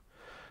wet.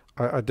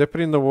 I dip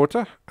it in the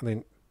water and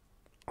then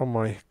on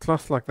my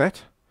cloth like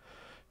that,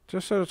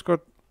 just so it's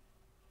got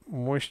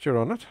moisture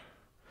on it.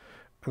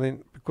 And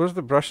then because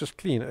the brush is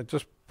clean, it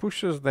just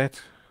pushes that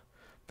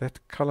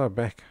color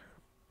back.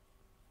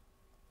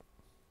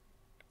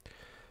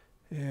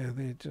 Yeah,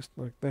 there, just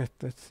like that.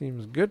 That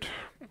seems good.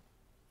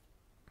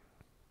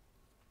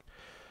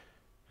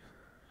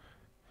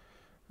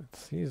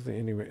 Let's see, is there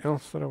anywhere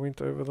else that I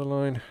went over the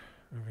line?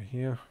 Over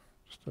here,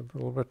 just a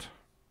little bit.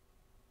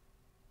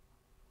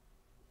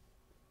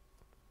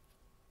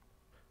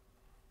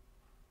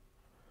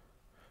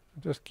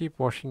 Just keep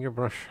washing your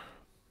brush.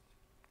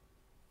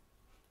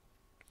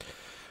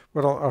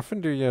 What I'll often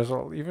do here is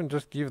I'll even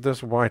just give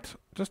this white,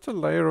 just a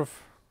layer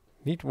of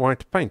neat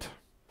white paint,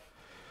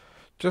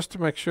 just to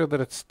make sure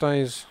that it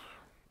stays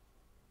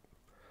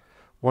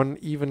one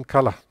even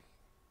color.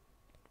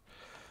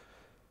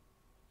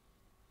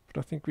 But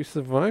I think we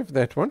survived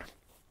that one.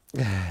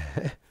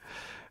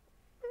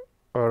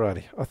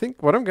 Alrighty, I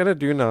think what I'm going to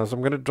do now is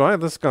I'm going to dry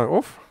this guy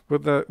off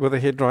with a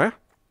hair dryer.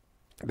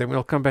 Then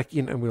we'll come back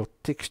in and we'll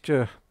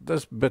texture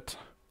this bit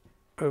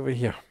over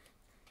here.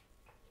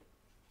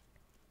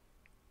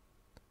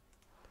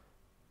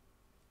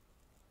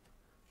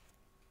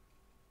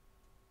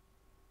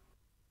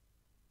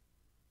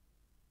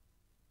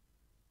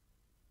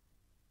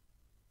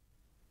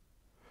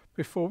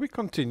 Before we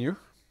continue,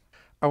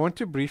 I want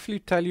to briefly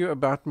tell you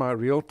about my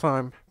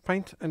real-time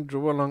paint and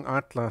draw along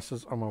art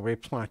classes on my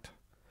website.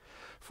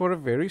 For a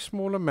very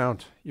small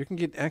amount, you can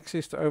get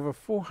access to over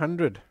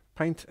 400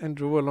 paint and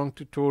draw along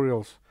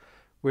tutorials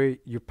where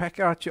you pack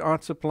out your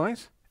art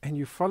supplies and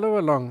you follow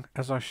along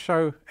as I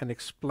show and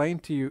explain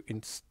to you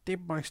in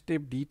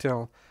step-by-step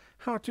detail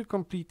how to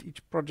complete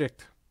each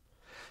project.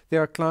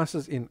 There are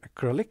classes in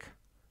acrylic,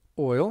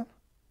 oil,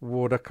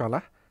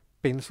 watercolor,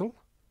 pencil,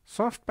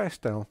 soft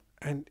pastel,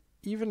 and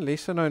even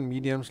lesser known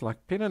mediums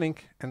like pen and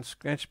ink and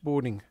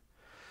scratchboarding.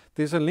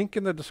 There's a link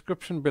in the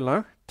description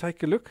below.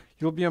 Take a look.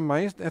 You'll be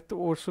amazed at the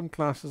awesome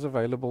classes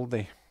available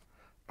there.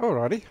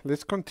 Alrighty,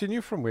 let's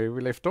continue from where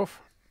we left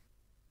off.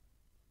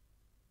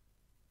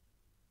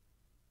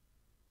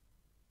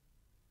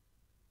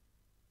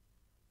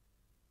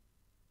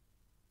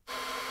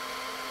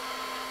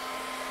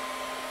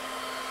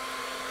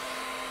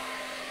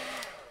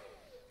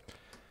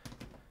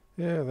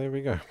 Yeah, there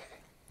we go.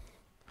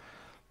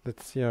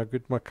 Let's see how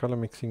good my color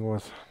mixing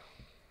was.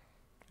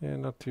 Yeah,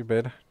 not too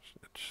bad.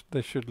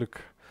 They should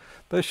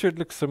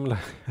look similar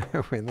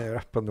when they're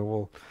up on the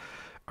wall.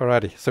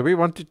 Alrighty, so we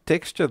want to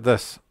texture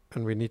this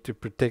and we need to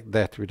protect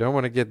that. We don't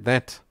want to get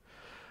that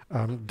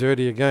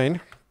dirty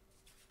again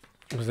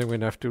because then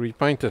we'd have to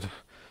repaint it.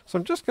 So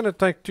I'm just going to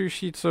take 2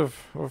 sheets of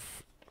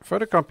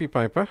photocopy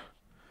paper.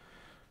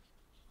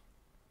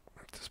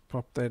 Just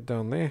pop that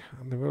down there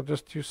and then we'll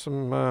just use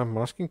some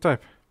masking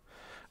tape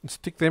and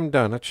stick them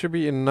down. It should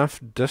be enough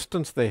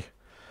distance there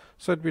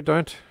so that we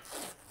don't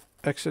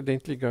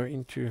accidentally go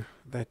into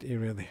that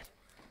area there.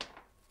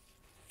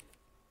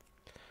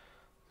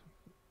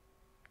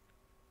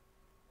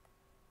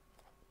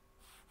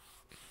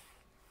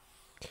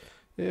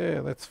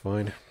 Yeah, that's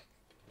fine.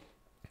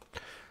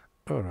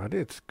 Alright,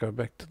 let's go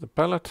back to the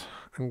palette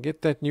and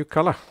get that new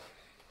color.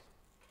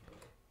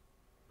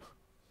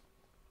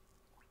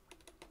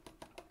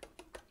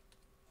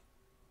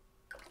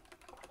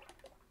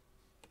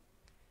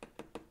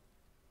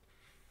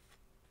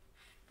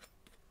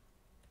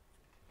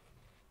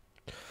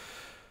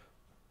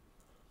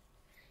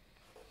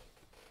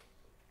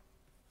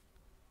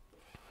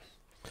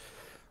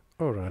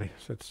 Alrighty,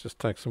 so let's just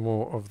take some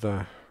more of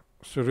the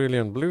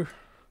Cerulean blue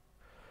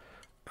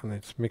and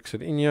let's mix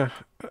it in here.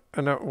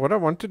 And what I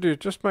want to do is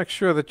just make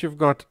sure that you've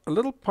got a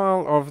little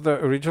pile of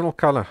the original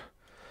color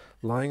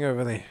lying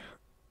over there.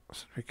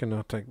 So we can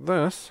now take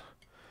this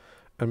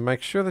and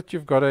make sure that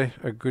you've got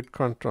a good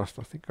contrast.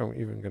 I think I'm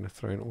even going to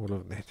throw in all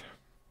of that.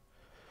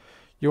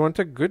 You want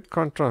a good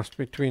contrast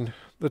between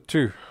the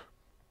two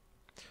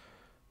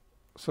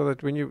so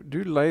that when you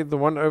do lay the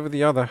one over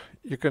the other,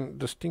 you can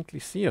distinctly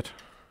see it.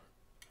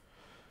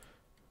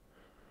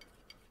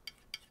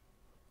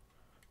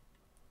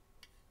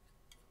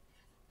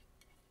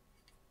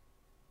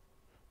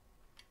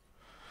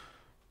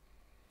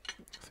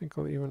 I think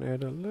I'll even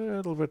add a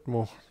little bit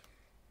more.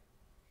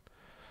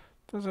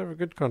 Does have a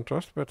good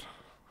contrast, but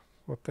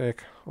what the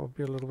heck, I'll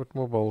be a little bit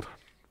more bold.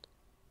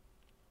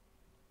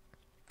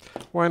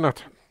 Why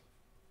not?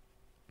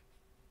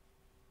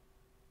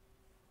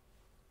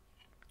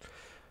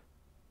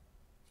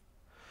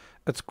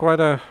 It's quite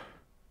a,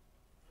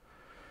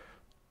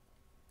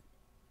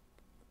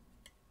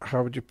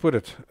 how would you put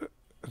it?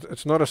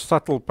 It's not a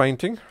subtle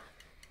painting.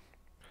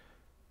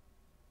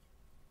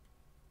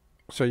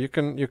 So you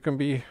can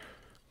be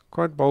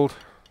quite bold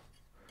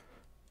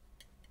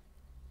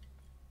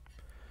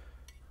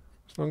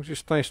as long as you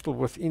stay still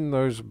within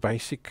those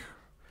basic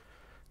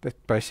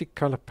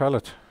color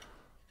palette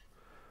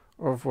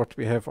of what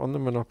we have on the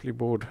Monopoly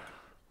board.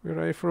 We're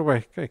ready for a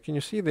way. Okay, can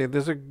you see there?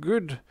 There's a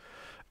good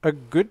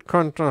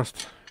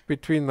contrast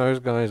between those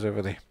guys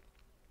over there.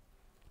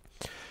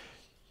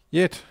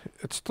 Yet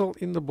it's still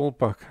in the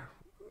ballpark.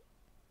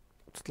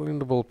 It's still in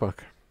the ballpark.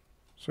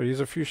 So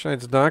here's a few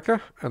shades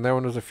darker, and that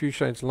one is a few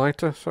shades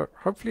lighter. So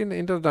hopefully in the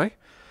end of the day,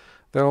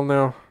 they'll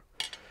now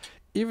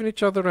even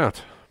each other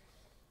out.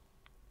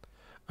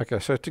 Okay,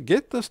 so to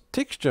get this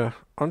texture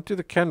onto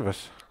the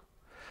canvas,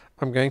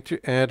 I'm going to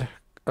add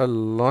a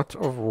lot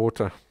of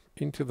water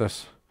into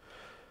this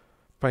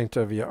paint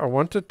over here. I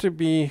want it to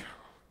be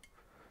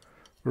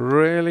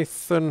really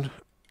thin,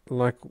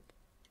 like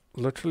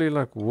literally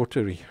like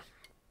watery.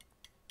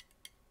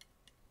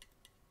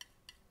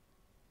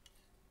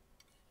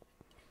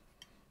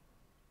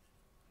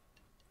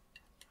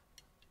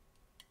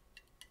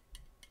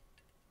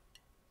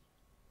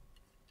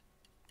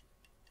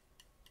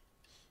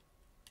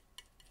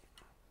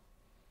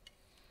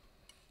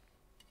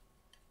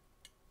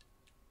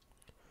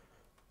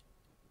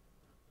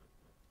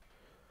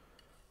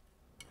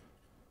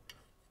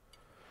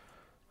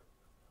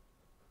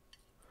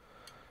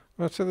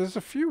 Right, so there's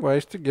a few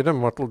ways to get a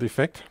mottled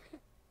effect.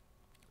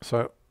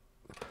 So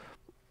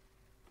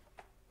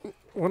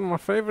one of my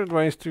favorite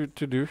ways to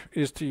do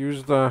is to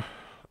use the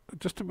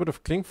just a bit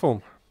of cling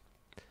film.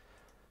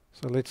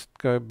 So let's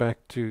go back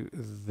to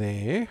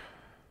there.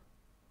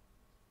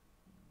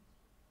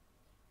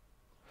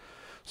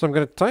 So I'm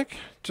going to take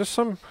just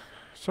some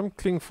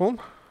cling film.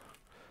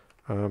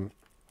 In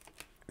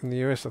the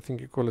US I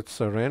think you call it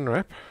saran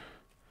wrap.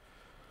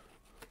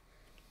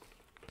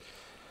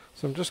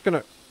 So I'm just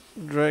going to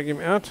drag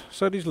him out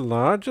so it is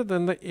larger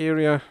than the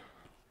area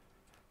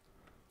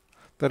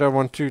that I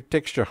want to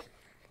texture.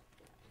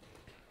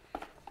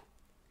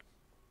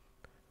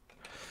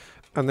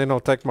 And then I'll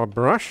take my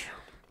brush,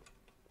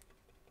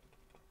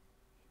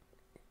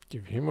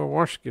 give him a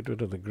wash, get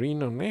rid of the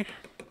green on there.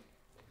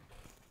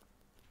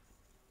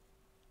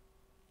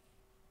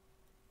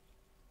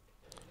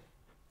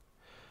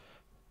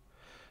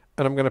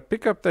 And I'm going to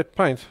pick up that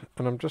paint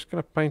and I'm just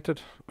going to paint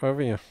it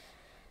over here.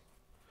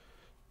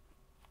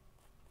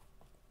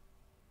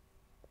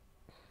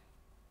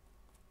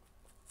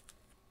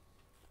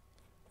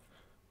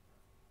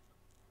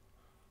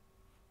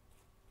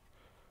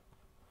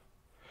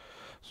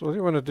 So all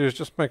you want to do is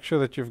just make sure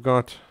that you've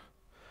got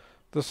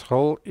this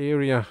whole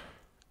area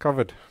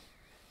covered.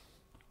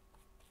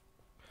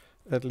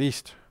 At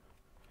least.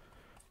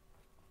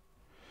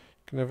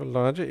 You can have a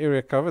larger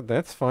area covered,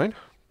 that's fine.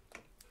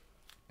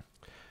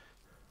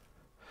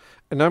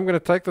 And now I'm going to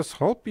take this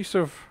whole piece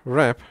of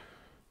wrap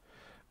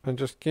and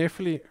just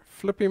carefully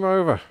flip him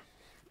over.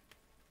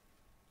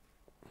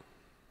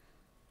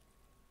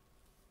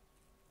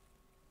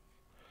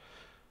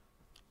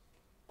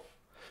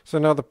 So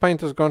now the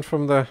paint has gone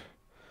from the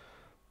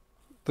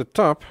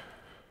top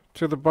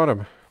to the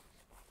bottom.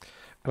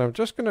 And I'm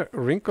just going to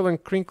wrinkle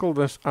and crinkle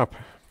this up.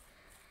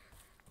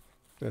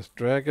 Just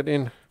drag it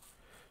in.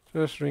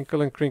 Just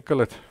wrinkle and crinkle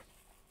it.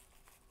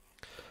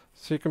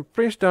 So you can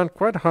press down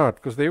quite hard,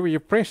 because there where you're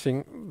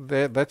pressing,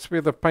 that's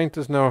where the paint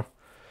is now,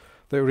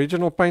 the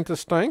original paint is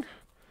staying.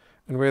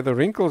 And where the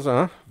wrinkles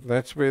are,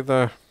 that's where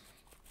the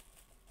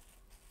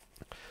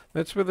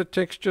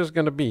texture is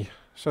going to be.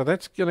 So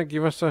that's going to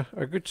give us a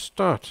good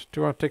start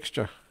to our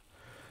texture.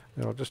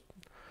 And I'll just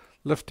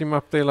lift him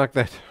up there like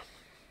that.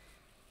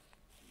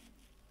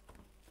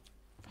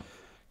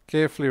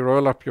 Carefully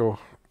roll up your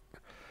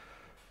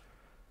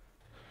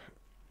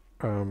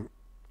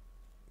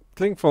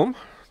cling film.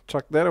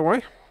 Chuck that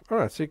away.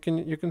 Alright, so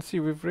you can see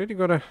we've really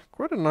got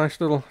quite a nice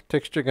little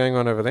texture going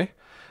on over there.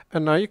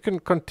 And now you can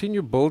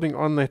continue building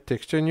on that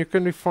texture and you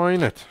can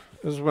refine it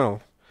as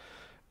well.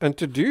 And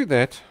to do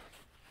that,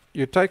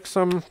 you take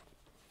some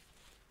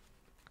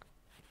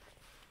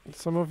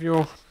of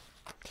your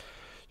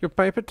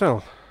paper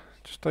towel.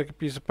 Just take a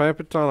piece of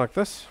paper towel like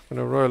this. I'm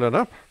going to roll it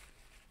up.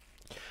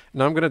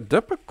 Now I'm going to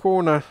dip a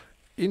corner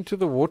into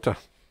the water.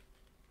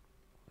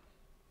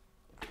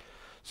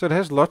 So it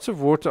has lots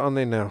of water on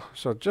there now.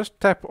 So just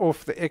tap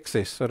off the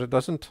excess so that it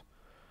doesn't,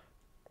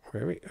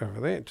 over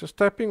there, just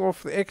tapping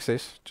off the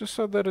excess just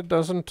so that it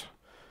doesn't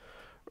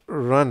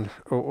run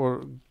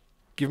or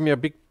give me a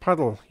big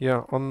puddle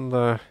here on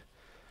the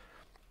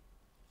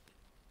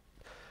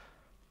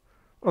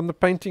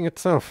painting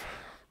itself.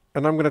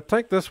 And I'm going to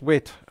take this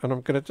wet and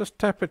I'm going to just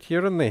tap it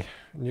here and there.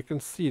 And you can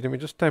see, let me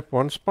just tap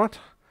one spot.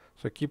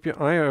 So keep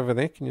your eye over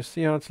there. Can you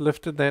see how it's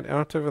lifted that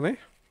out over there?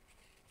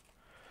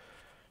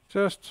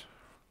 Just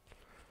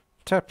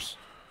taps.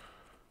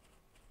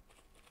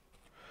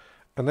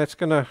 And that's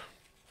going to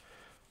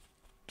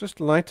just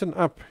lighten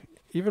up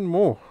even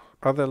more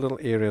other little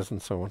areas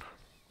and so on.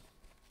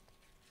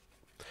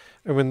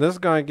 And when this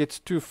guy gets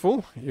too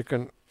full, you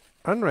can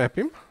unwrap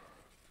him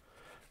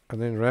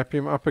and then wrap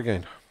him up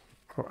again.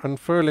 Or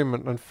unfurl him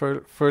and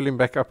unfurl him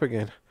back up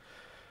again.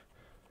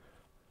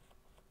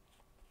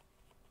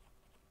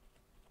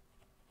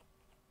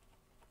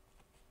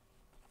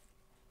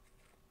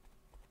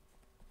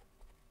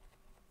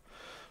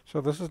 So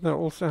this is now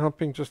also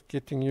helping just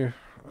getting you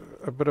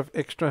a bit of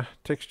extra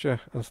texture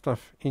and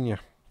stuff in here.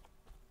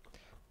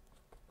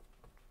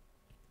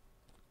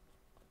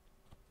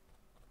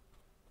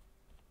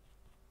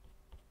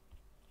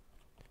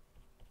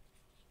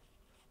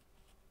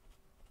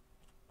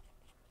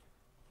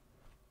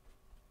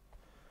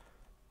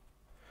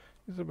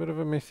 It's a bit of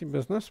a messy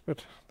business,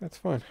 but that's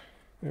fine.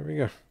 There we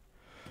go.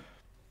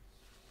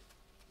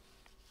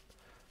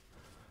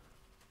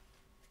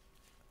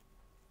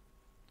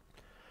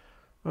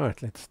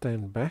 Alright, let's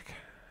stand back.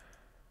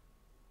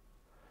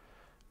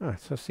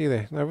 Alright, so see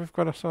there. Now we've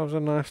got ourselves a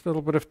nice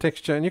little bit of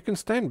texture, and you can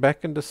stand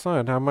back and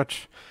decide how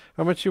much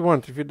you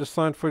want. If you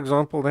decide, for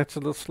example, that's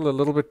still a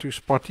little bit too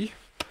spotty,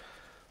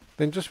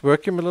 then just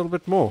work him a little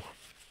bit more.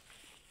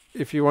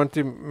 If you want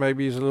him,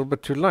 maybe he's a little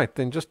bit too light,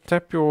 then just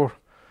tap your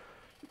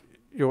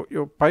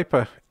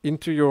paper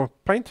into your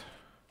paint,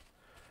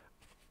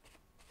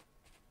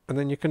 and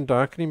then you can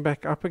darken him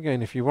back up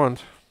again if you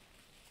want.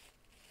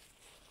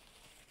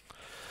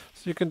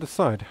 So you can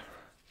decide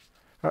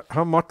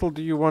how mottled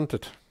do you want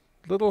it,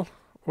 little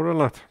or a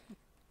lot.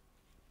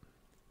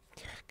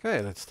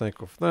 Okay, let's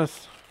take off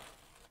this.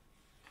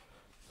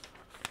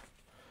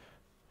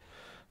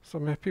 So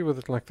I'm happy with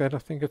it like that. I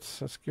think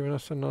it's given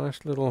us a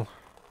nice little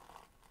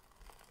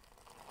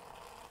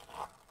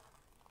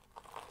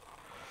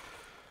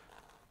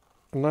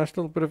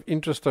bit of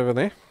interest over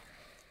there.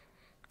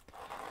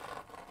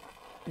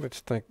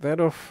 Let's take that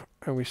off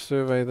and we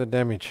survey the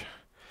damage,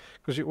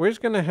 because you're always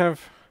going to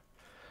have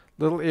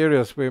little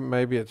areas where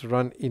maybe it's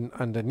run in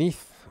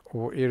underneath,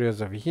 or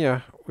areas over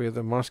here where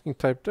the masking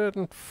tape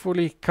didn't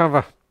fully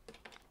cover.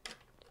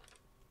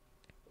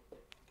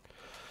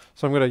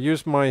 So I'm going to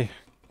use my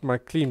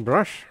clean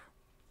brush,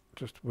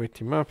 just wet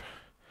him up,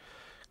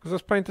 because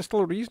this paint is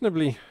still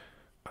reasonably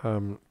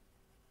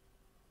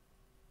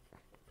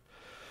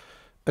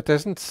it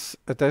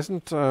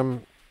hasn't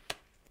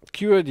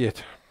cured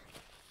yet.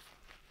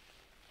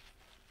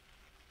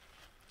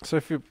 So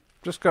if you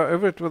just go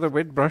over it with a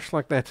wet brush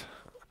like that,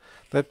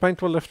 that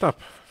paint will lift up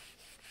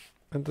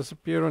and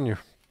disappear on you.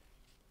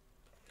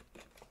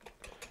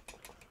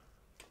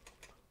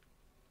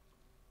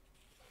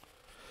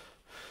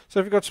 So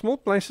if you've got small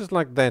places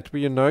like that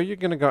where you know you're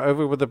going to go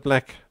over with the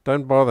black,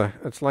 don't bother.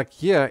 It's like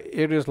here,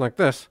 areas like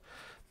this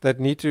that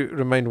need to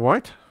remain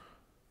white.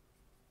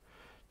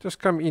 Just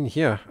come in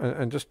here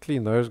and just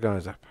clean those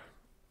guys up.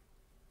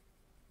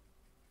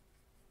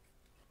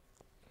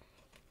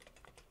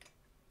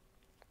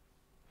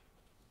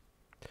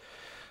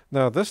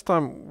 Now this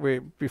time,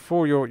 where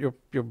before your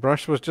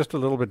brush was just a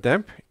little bit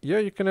damp, yeah,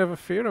 you can have a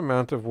fair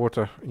amount of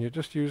water, and you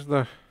just use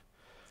the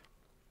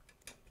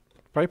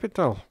paper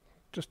towel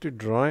just to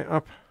dry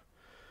up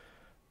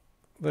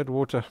that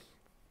water.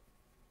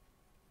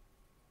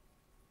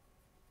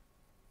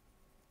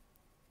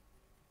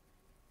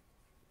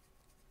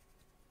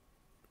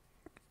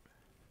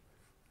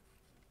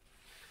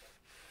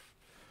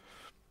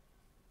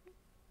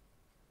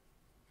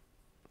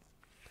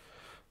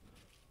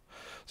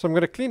 So I'm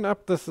going to clean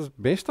up this as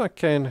best I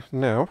can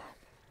now,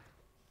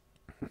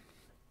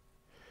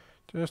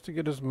 just to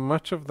get as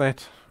much of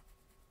that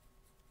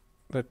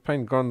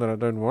paint gone that I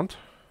don't want.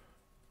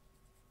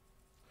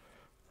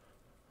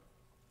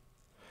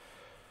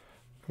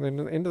 And then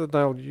at the end of the day,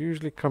 I'll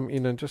usually come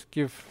in and just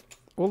give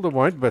all the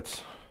white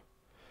bits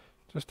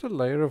just a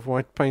layer of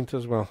white paint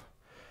as well.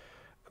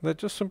 And that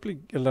just simply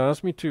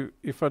allows me to,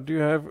 if I do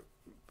have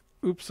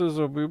oopses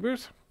or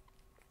boo-boos,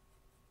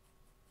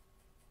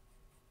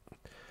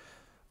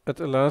 it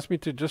allows me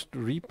to just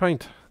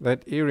repaint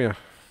that area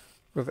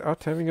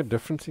without having a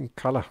difference in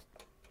color.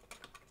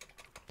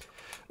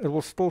 It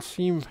will still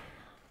seem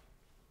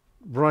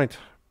bright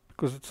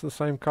because it's the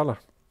same color.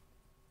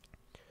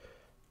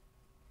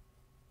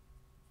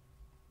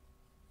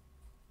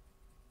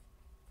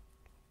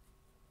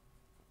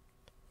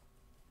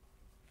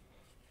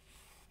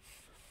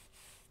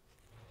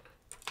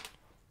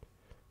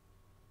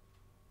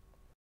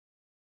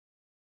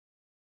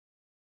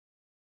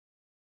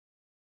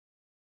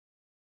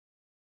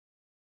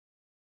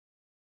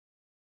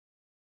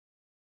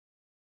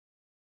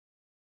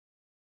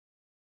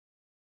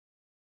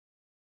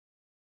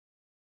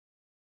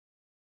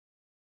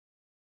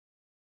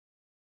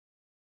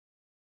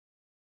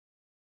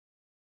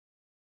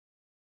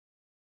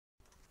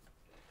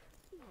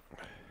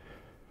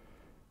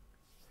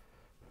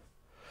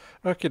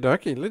 Okie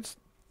dokie, let's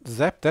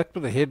zap that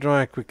with a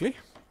hairdryer quickly,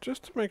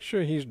 just to make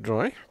sure he's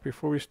dry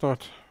before we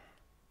start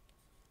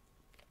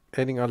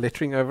adding our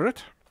lettering over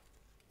it.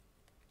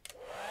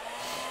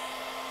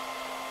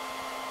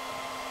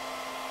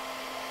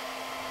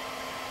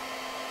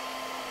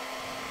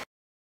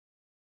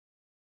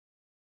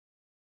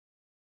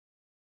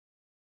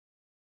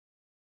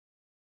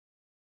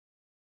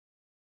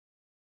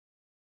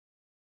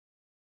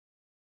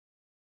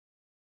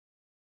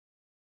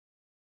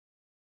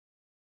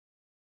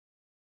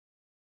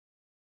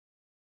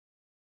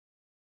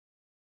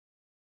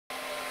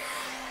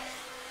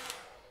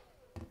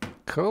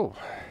 Cool.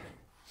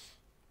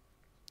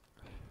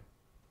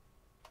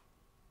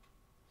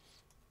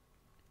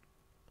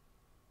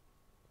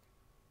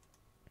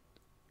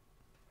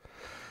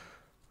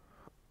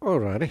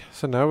 Alrighty,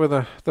 so now with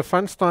the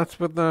fun starts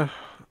with the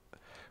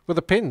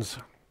pens.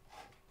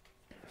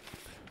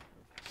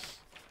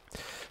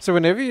 So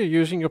whenever you're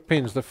using your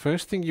pens, the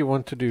first thing you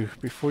want to do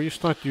before you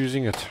start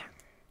using it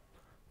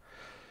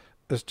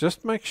is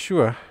just make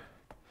sure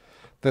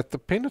that the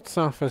pen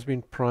itself has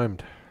been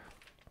primed.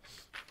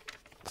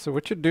 So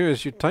what you do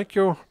is you take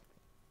your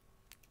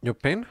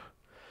pen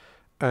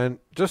and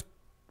just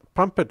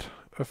pump it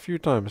a few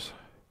times.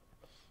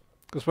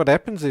 Because what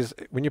happens is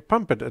when you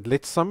pump it, it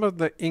lets some of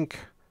the ink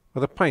or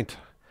the paint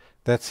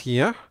that's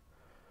here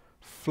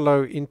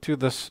flow into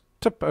this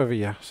tip over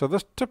here. So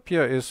this tip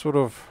here is sort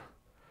of,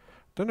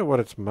 don't know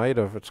what it's made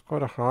of. It's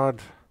quite a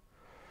hard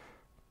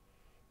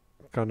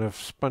kind of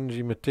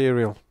spongy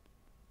material.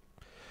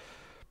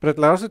 But it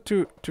allows it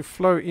to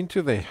flow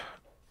into there.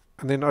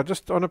 And then I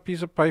just on a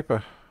piece of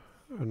paper,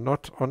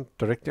 not on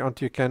directly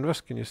onto your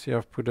canvas. Can you see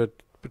I've put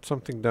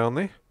something down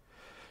there?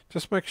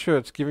 Just make sure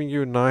it's giving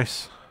you a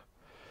nice,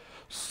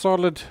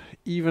 solid,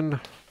 even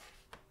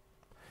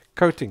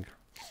coating.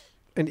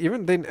 And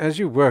even then, as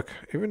you work,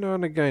 every now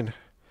and again,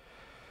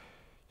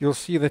 you'll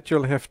see that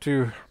you'll have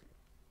to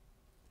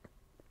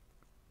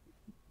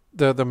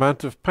the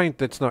amount of paint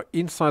that's now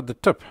inside the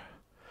tip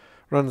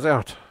runs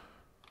out.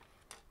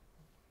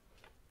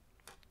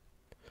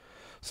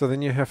 So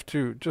then you have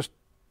to just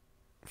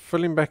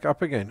fill him back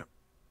up again.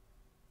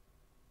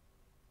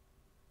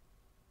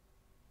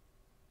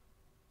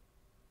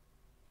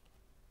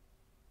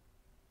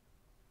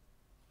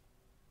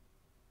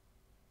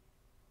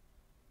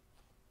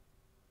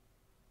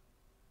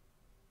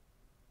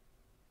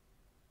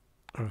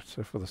 Alright,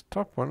 so for this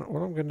top one,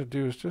 what I'm going to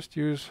do is just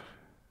use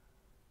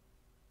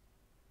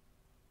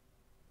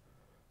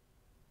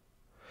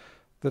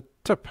the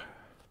tip.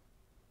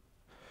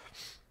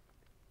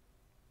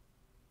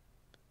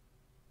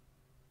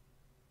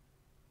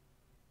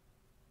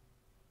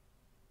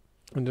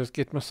 And just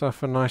get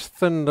myself a nice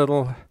thin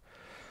little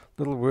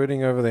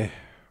wording over there.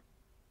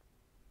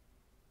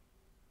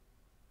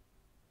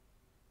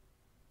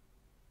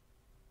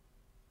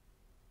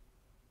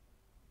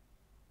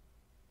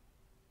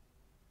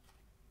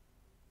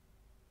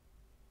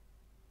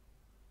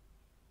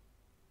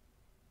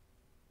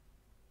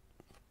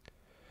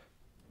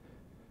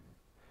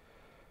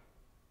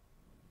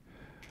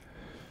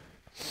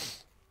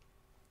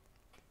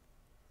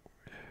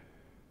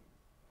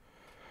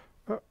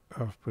 Oh,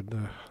 I've put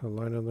the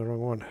line on the wrong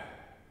one.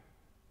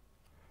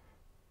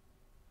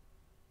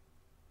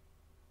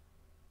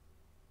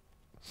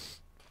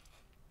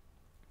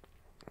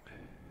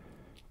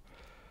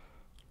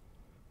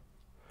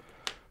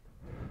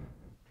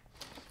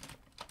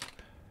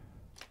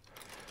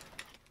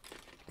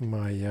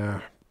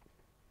 My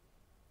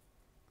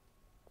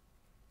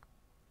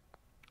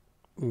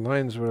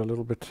lines were a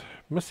little bit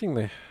missing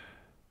there.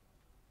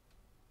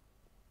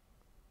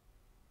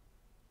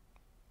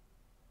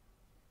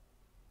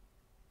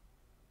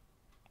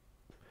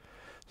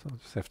 So I'll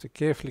just have to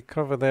carefully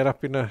cover that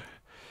up in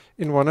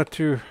one or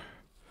two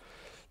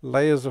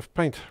layers of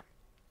paint.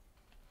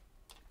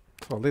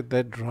 So I'll let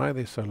that dry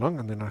there so long,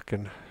 and then I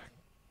can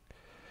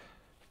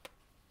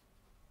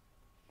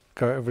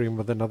go over him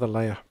with another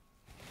layer.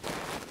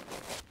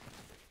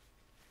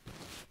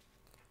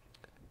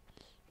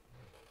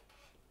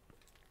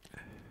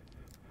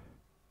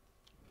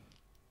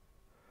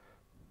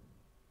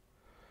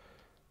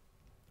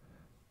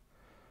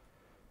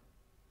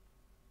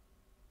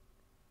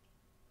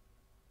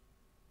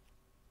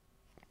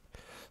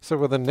 So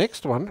with the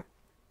next one,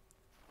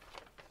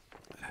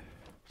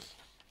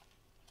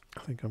 I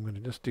think I'm going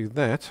to just do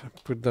that,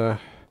 put the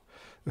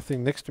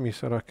thing next to me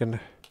so that I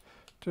can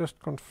just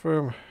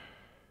confirm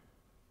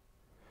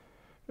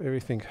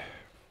everything.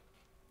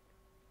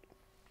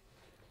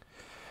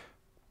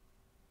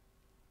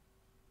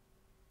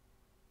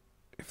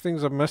 If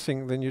things are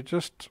missing, then you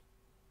just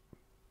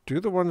do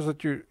the ones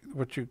that you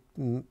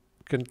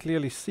can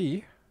clearly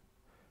see.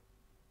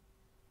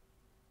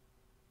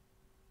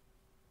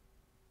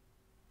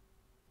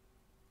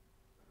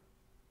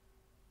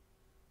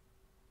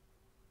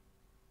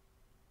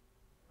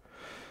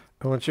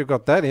 And once you've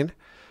got that in,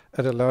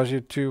 it allows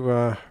you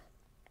to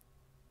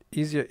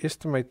easier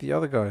estimate the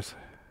other guys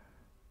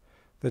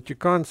that you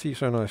can't see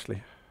so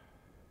nicely.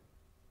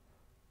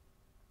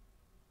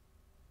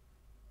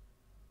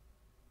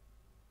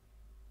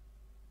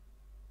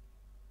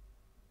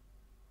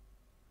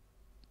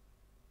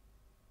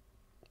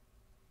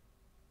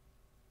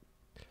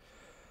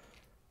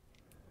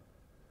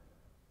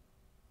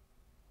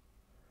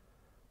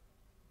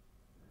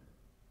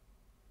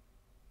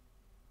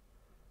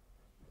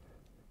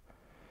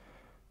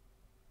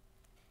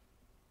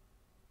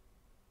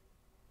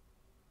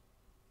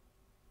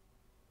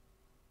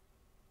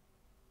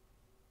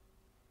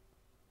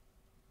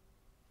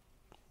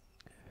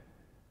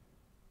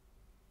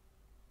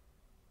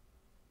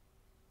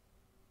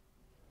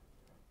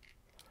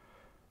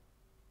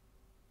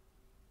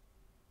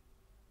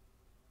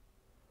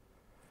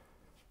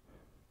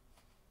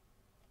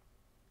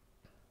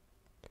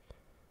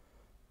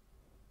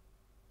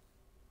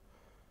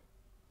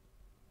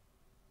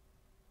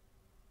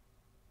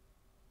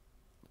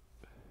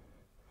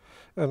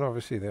 And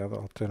obviously the other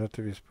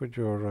alternative is put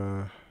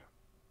your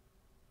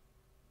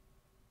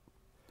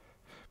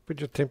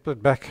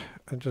template back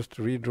and just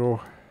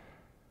redraw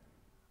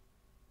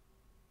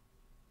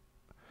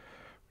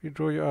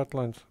your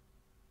outlines.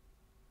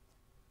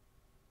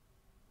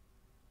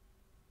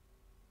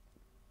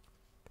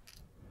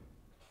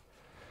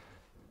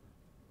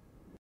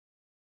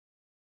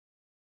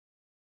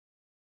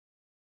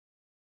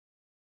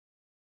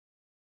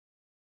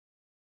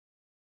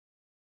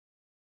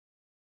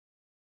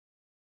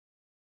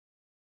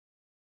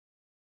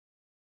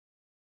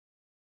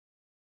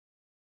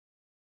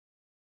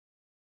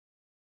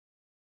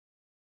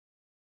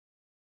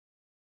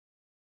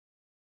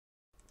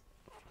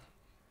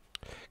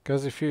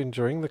 Guys, if you're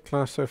enjoying the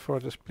class so far,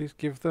 just please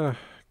give the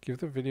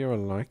video a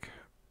like.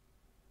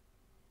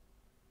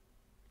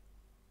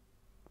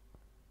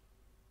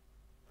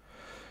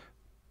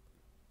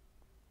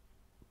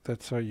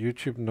 That's how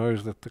YouTube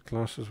knows that the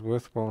class is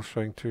worthwhile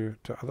showing to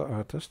other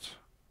artists.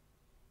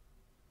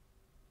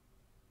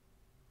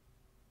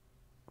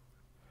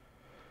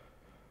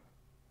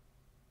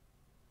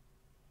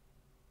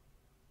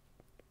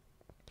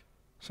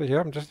 So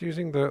yeah, I'm just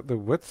using the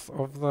width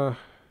of the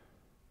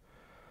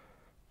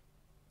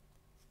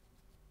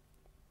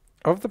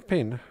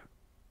pen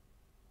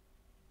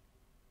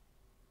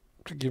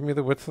to give me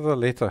the width of the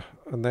letter,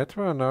 and that's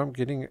why now I'm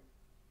getting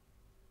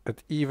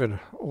it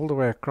even all the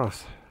way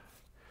across.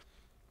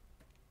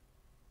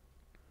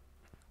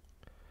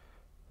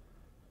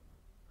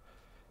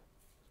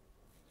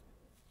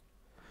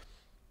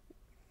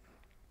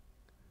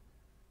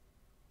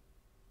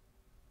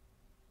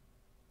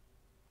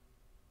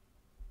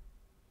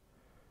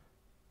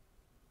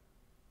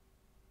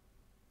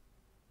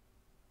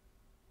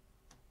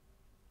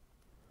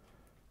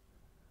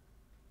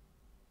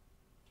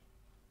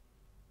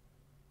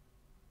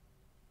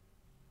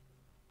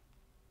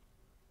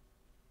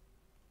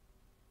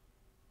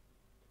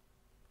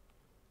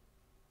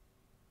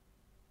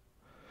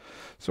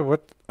 So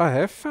what I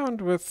have found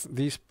with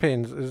these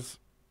pens is,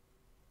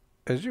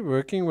 as you're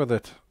working with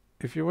it,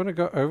 if you want to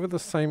go over the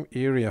same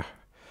area,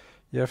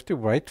 you have to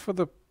wait for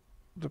the,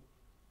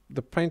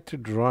 the paint to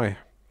dry.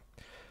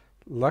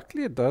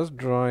 Luckily it does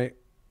dry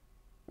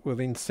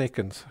within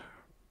seconds.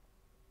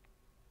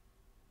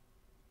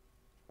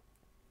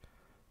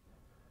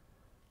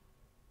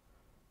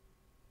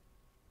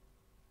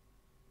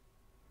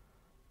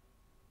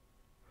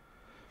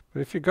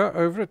 But if you go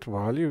over it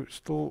while it's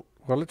still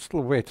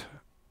wet,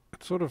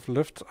 it sort of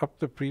lifts up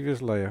the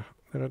previous layer,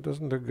 then it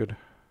doesn't look good.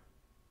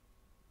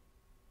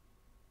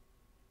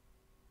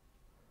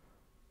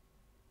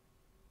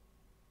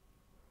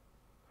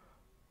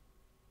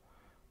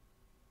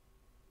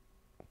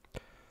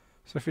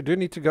 So if you do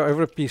need to go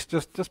over a piece,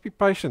 just be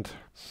patient.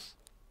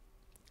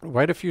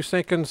 Wait a few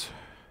seconds.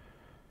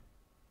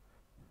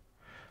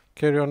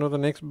 Carry on with the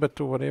next bit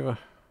or whatever.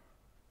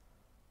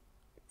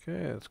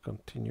 Okay, let's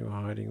continue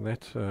hiding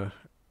that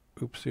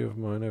oopsie of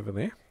mine over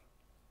there.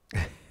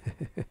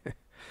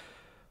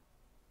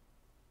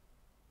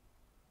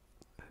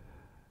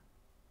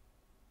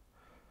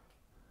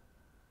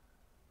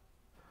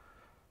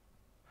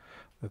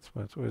 That's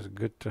why it's always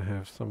good to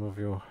have some of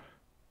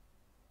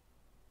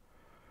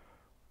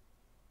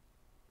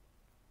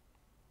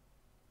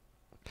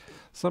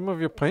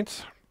your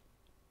paints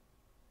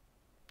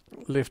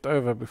left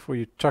over before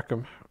you chuck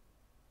them.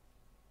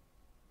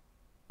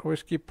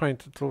 Always keep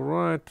painted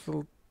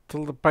till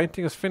the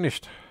painting is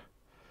finished.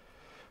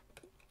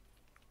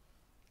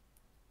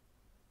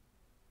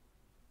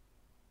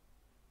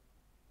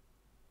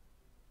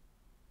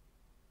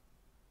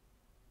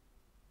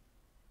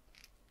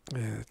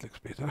 Yeah, that looks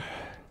better.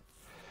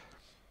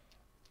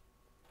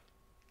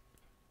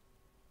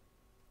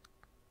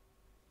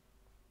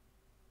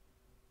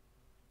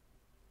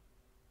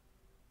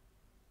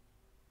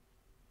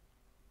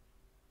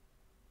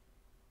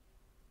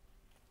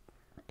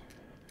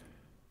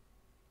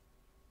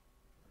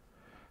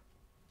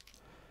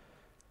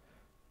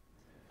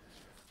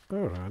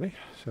 Alrighty,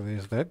 so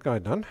there's that guy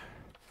done.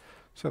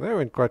 So that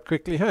went quite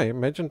quickly. Hey,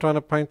 imagine trying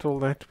to paint all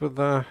that with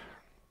a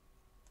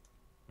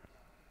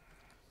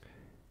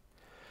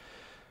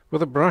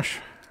brush.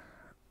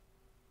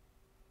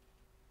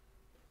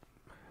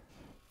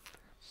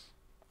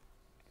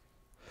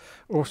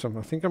 Awesome.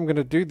 I think I'm going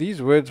to do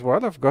these words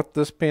while I've got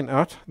this pen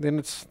out.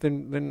 Then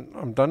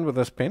I'm done with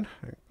this pen.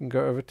 I can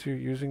go over to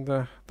using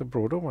the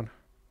broader one.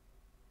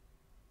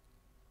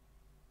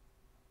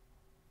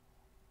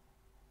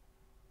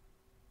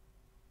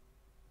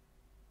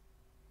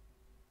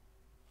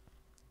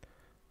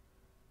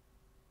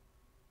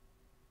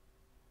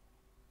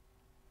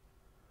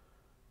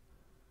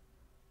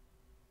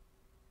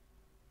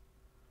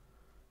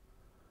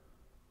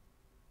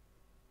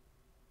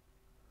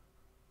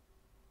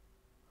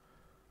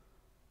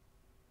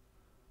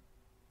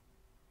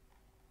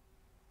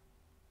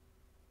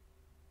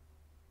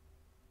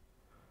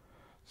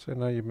 So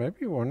now you may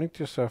be wondering to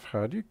yourself,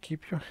 how do you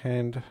keep your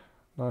hand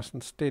nice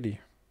and steady?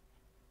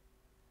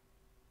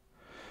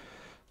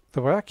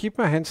 The way I keep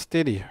my hand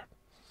steady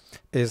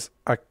is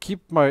I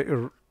keep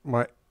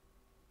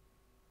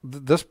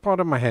this part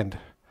of my hand,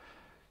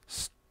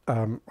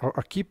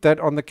 I keep that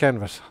on the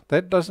canvas.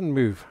 That doesn't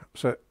move.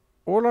 So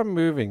all I'm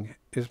moving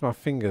is my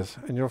fingers,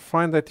 and you'll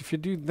find that if you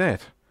do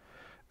that,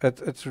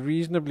 it's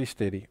reasonably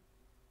steady.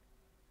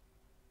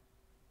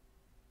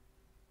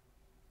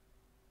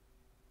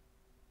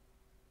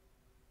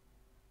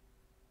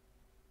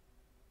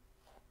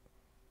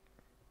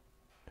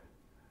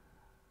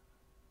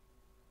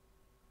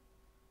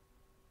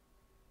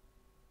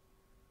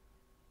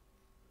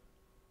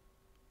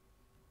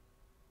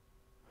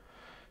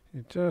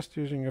 You're just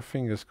using your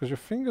fingers, because your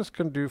fingers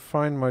can do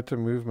fine motor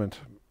movement,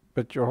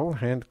 but your whole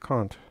hand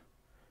can't.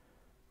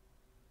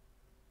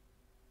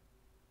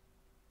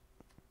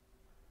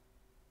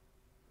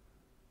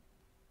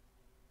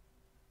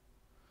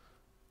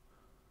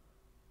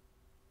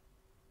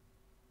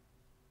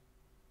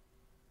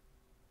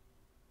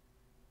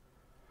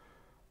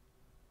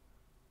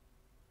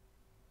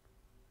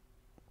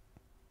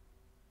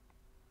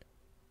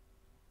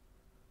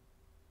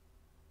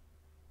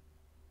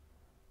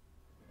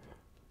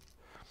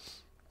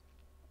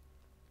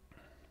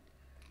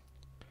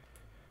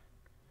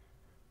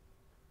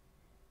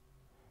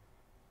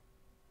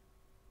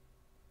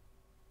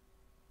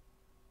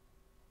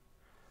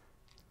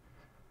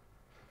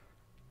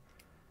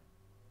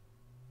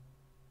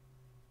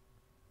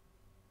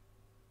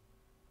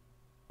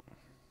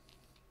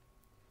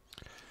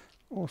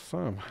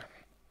 Awesome.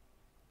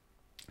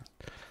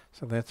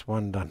 So that's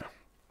one done.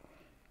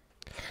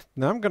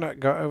 Now I'm going to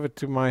go over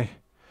to my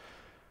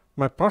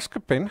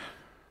Posca pen.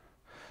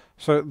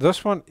 So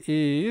this one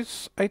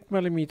is 8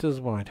 millimeters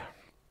wide.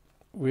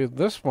 With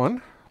this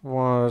one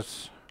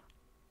was,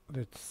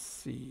 let's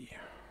see,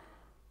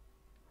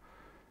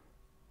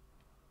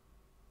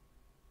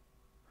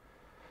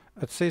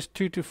 it says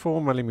 2 to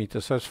 4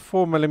 millimeters. So it's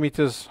 4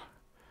 millimeters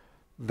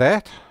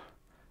that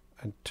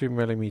and 2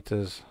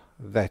 millimeters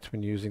that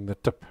when using the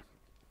tip.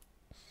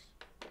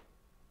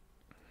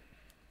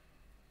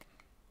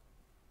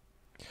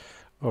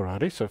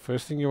 Alrighty, so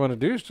first thing you want to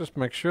do is just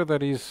make sure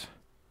that he's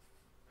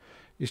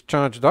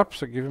charged up.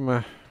 So give him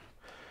a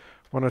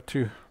 1 or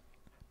 2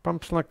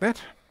 pumps like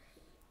that.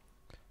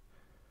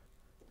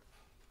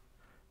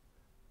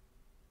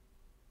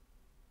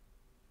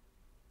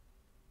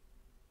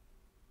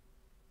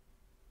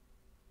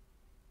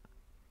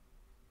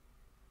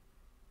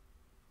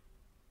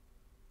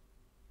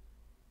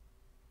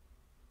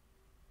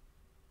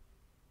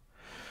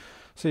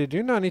 So you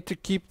do now need to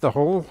keep the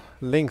whole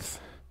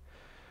length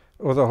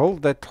or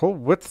that whole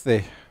width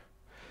there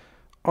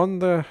on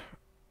the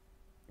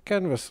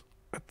canvas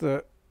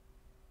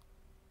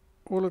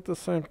all at the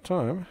same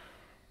time.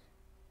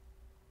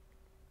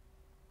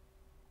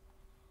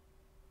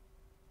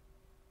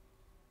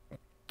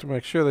 To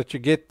make sure that you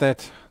get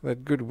that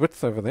good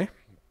width over there.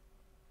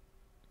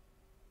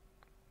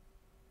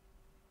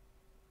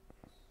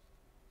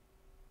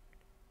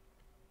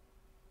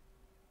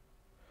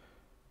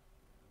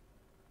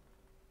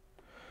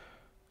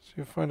 So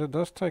you find it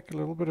does take a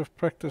little bit of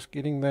practice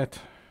getting that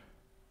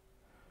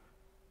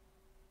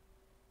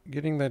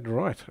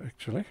right,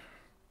 actually.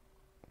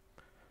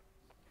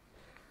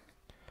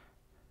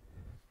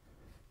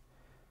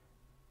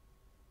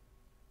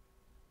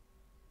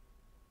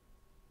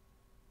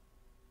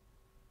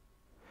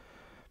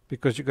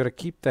 Because you've got to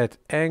keep that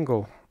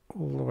angle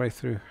all the way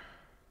through.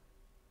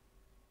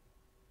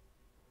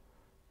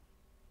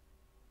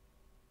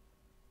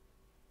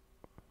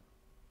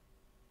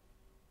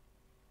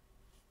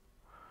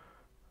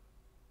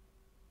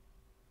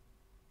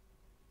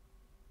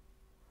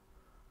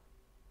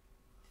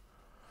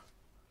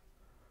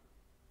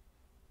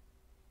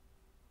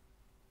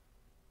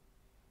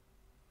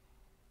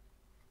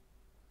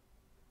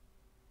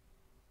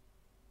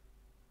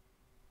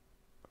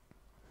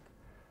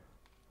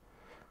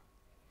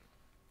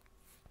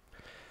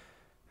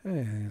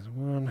 There's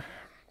one.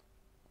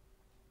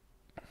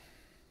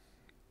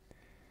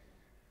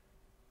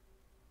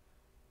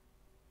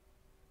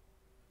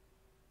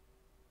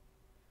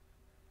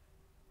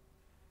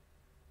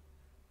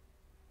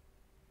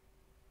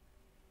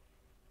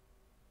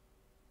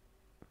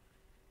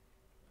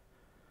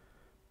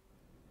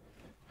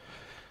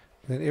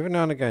 Then every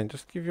now and again,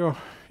 just give your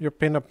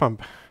pen a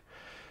pump,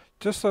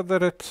 just so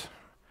that it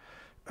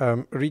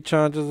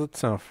recharges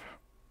itself.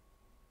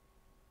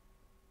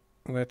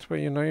 And that's where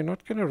you know you're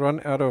not going to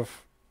run out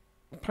of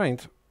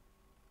paint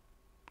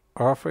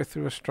halfway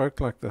through a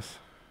stroke like this.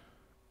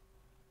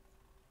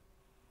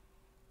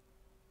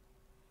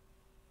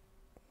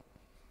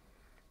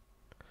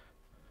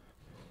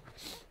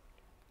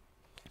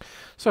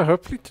 So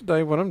hopefully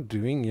today what I'm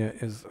doing here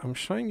is I'm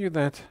showing you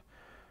that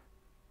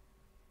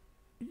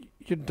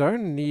you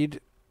don't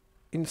need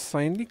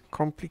insanely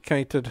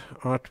complicated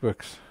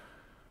artworks.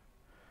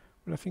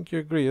 But I think you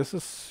agree, this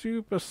is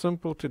super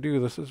simple to do.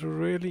 This is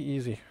really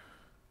easy.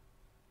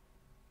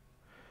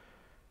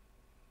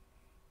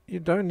 You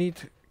don't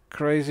need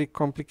crazy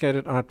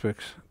complicated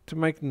artworks to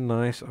make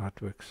nice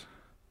artworks.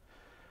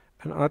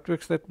 And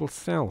artworks that will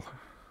sell.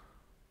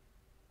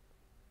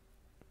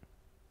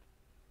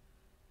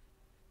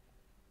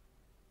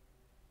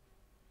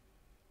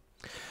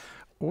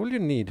 All you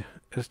need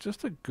is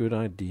just a good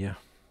idea.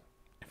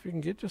 If you can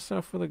get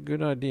yourself with a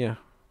good idea,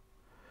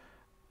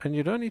 and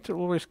you don't need to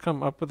always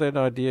come up with that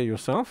idea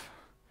yourself,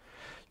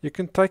 you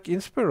can take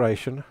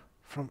inspiration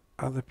from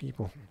other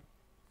people.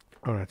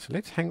 Alright, so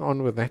let's hang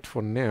on with that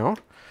for now.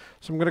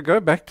 So I'm going to go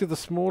back to the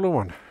smaller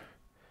one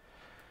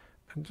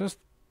and just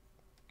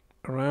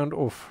round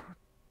off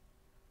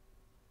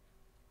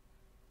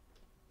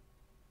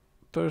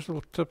those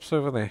little tips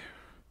over there.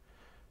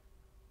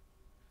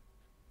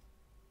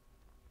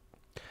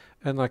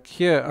 And like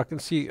here, I can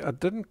see I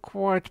didn't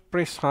quite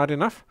press hard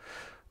enough,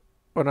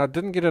 and I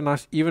didn't get a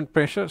nice even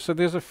pressure. So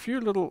there's a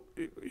few little,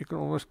 you can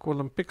almost call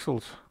them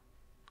pixels,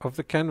 of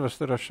the canvas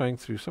that are showing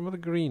through, some of the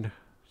green.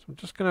 So I'm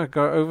just going to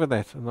go over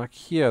that, and like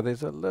here,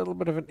 there's a little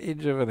bit of an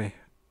edge over there,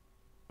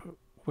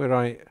 where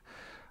I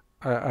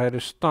had to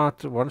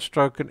start one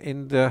stroke and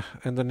end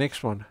the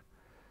next one.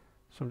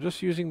 So I'm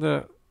just using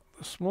the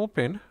small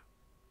pen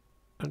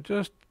and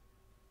just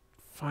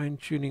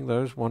fine-tuning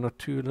those 1 or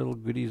 2 little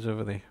goodies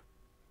over there.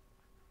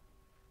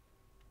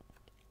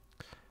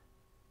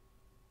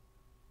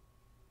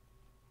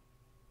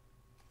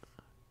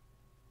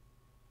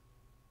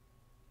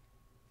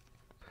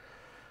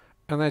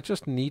 And that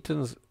just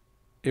neatens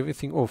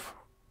everything off.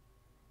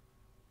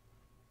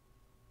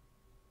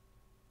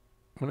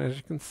 And as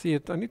you can see,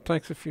 it only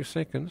takes a few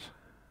seconds.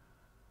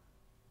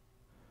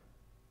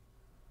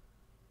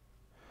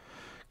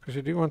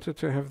 because you do want it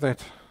to have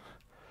that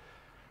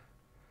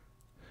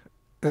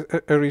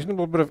a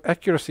reasonable bit of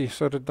accuracy,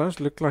 so that it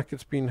does look like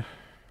it's been,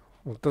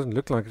 well, it doesn't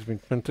look like it's been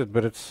printed,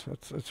 but it's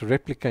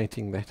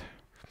replicating that.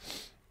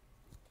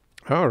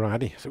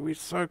 Alrighty, so we're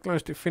so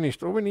close to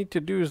finished. All we need to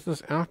do is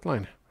this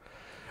outline,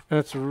 and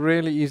it's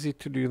really easy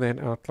to do that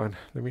outline.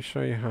 Let me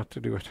show you how to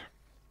do it.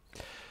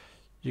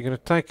 You're going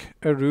to take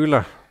a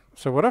ruler.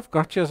 So what I've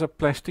got here is a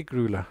plastic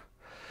ruler,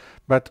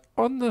 but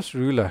on this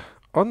ruler,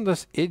 on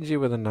this edge here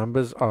where the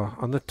numbers are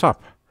on the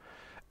top,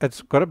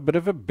 it's got a bit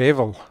of a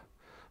bevel.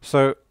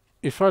 So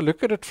if I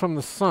look at it from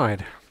the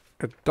side,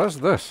 it does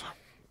this.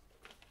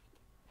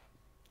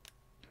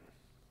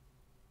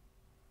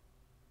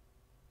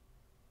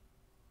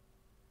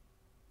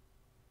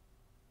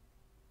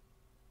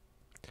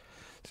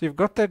 So you've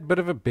got that bit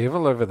of a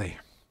bevel over there.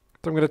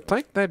 So I'm going to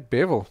take that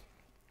bevel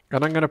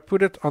and I'm going to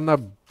put it on the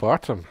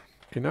bottom.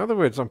 In other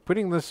words, I'm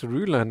putting this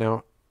ruler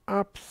now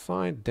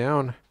upside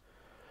down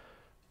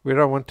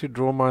where I want to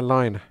draw my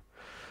line.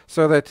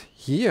 So that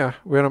here,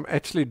 where I'm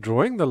actually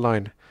drawing the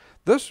line,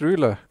 this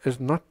ruler is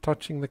not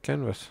touching the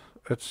canvas.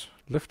 It's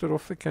lifted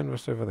off the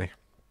canvas over there.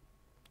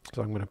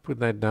 So I'm going to put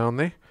that down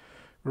there,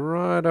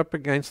 right up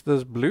against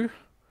this blue.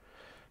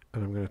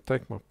 And I'm going to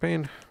take my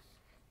pen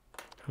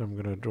and I'm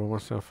going to draw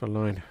myself a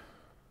line.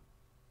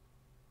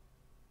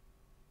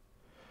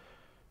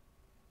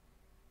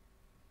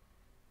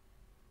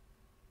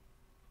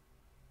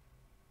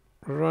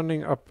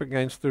 Running up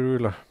against the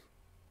ruler.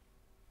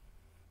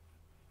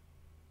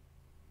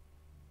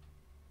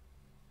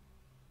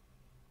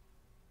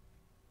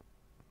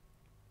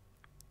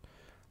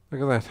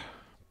 Look at that.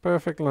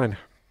 Perfect line.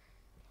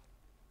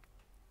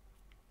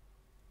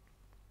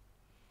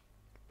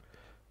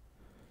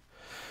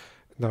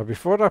 Now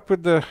before I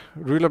put the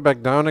ruler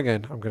back down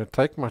again, I'm going to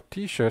take my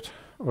t-shirt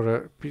or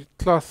a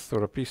cloth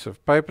or a piece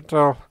of paper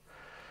towel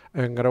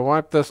and I'm going to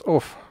wipe this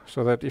off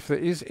so that if there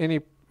is any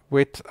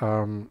wet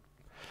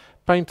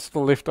paint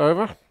still left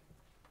over,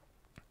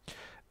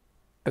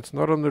 it's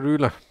not on the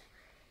ruler.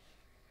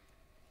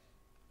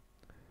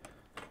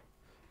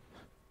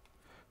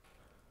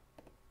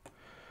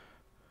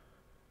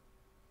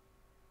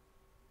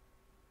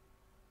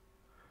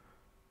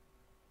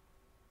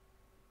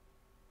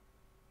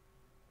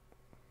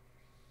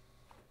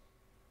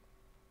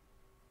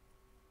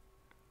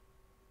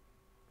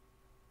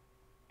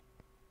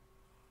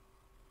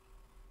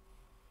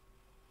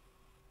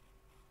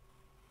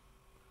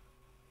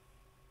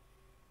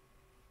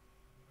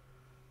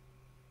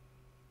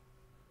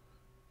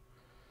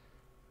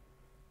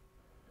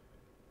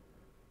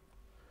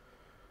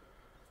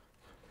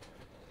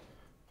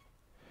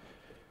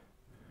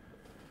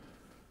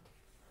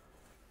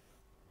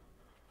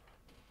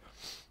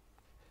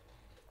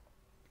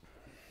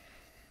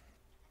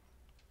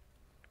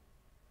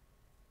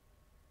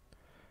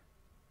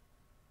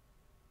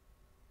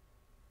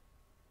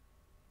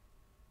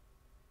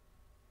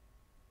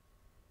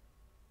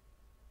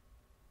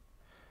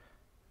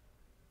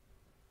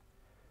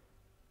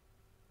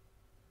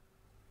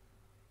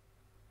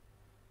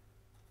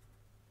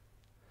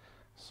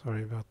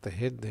 Sorry about the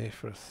head there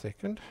for a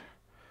second.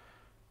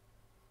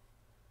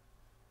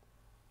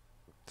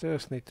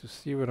 Just need to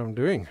see what I'm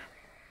doing.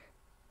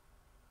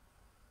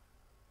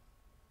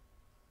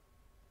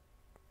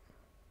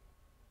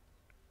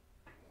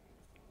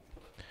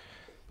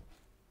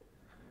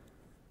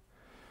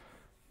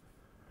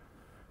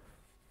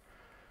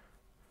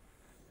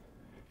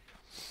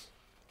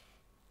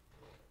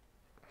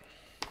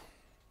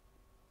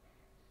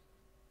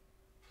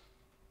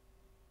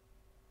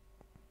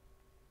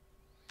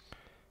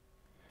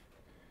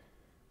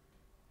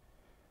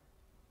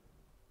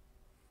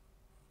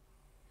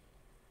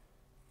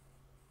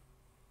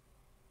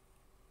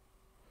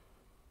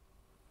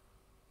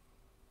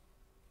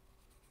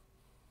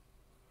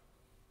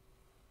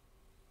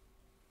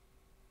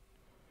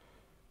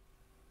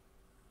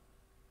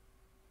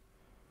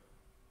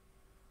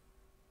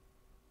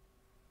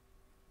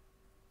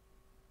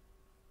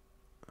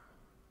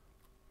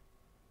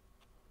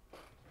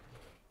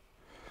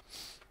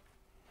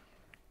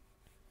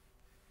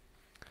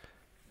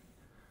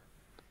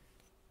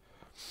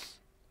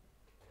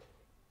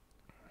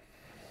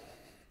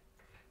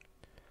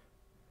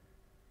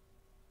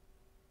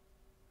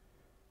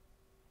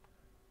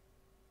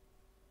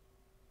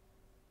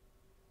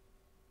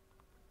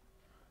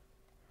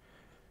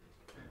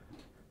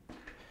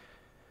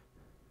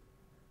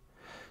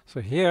 So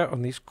here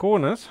on these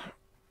corners,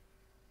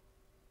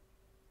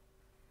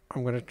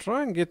 I'm going to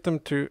try and get them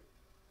to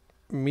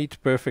meet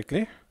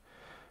perfectly.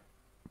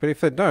 But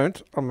if they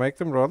don't, I'll make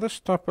them rather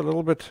stop a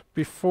little bit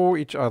before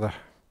each other,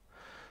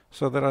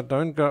 so that I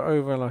don't go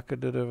over like I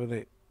did over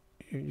there.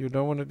 You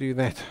don't want to do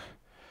that,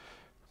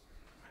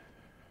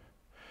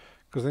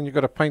 because then you've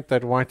got to paint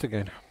that white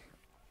again.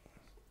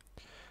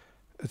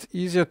 It's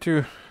easier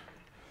to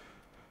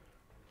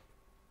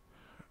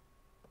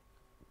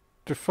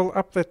fill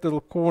up that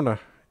little corner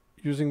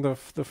using the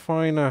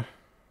finer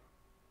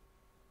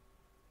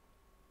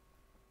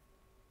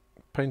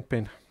paint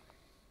pen.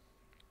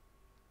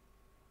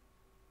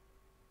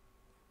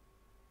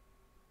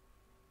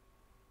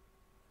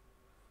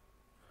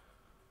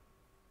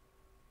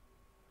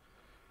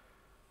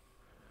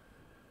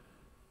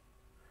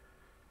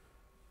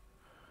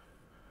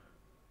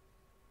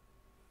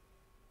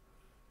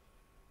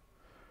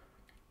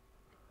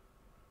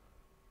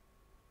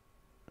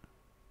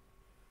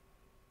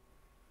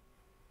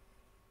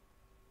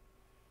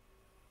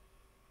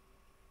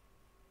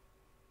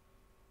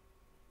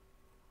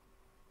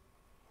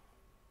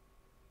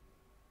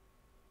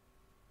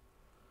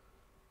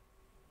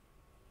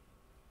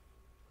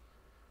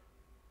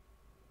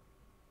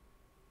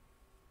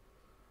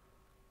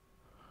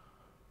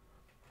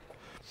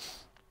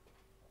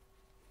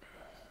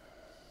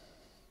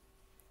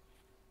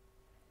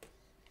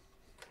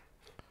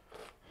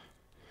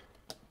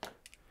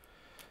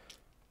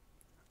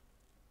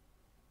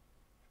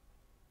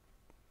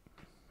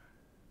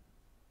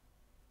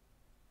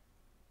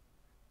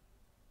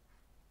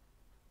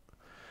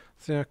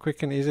 See how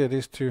quick and easy it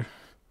is to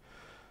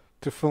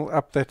fill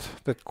up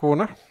that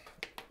corner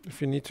if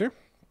you need to.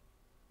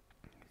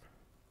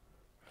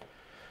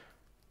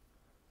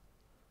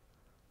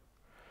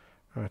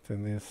 Right,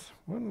 then there's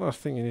one last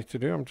thing you need to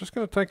do. I'm just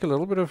going to take a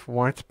little bit of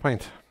white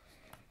paint.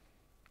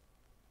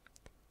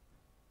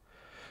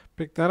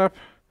 Pick that up,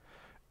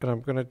 and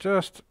I'm going to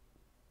just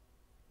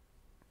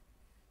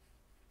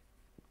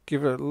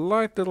give a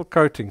light little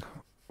coating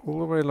all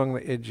the way along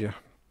the edge here.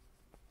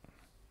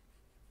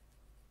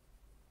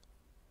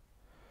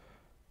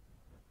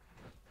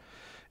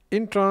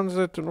 In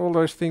transit and all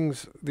those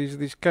things,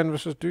 these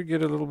canvases do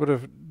get a little bit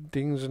of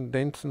dings and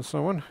dents and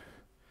so on.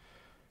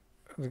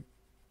 A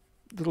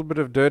little bit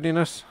of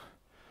dirtiness.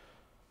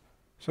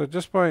 So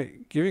just by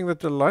giving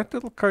that a light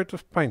little coat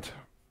of paint,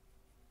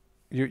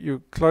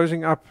 you're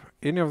closing up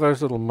any of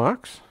those little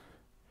marks,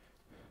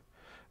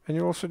 and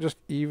you're also just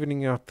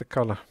evening out the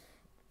color.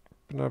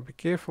 But now be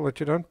careful that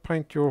you don't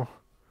paint over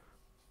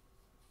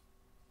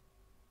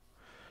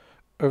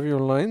your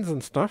lines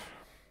and stuff.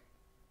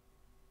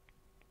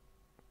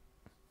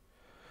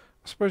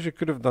 I suppose you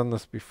could have done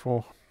this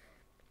before.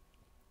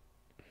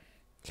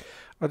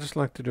 I just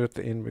like to do it at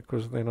the end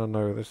because then I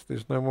know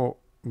there's no more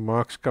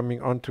marks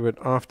coming onto it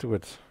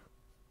afterwards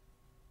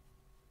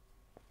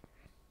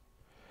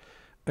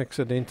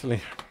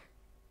accidentally.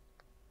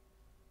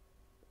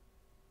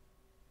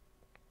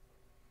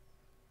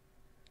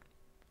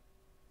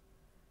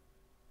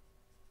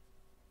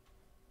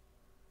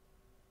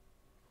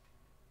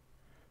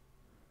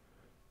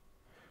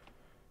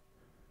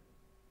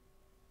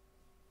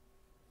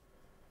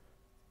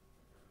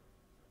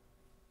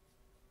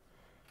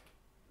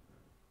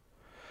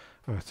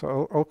 Alright,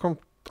 so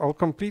I'll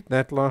complete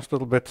that last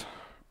little bit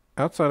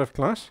outside of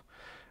class,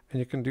 and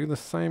you can do the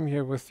same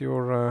here with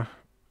your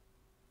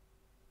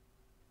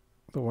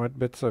the white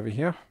bits over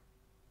here.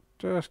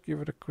 Just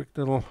give it a quick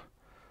little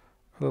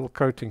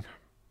coating.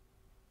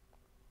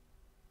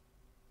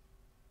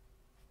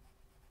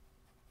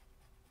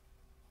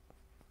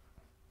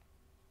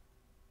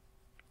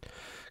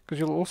 Because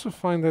you'll also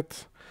find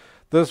that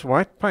this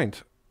white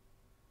paint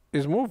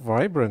is more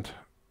vibrant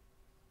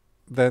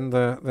than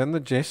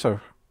the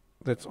gesso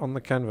that's on the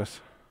canvas.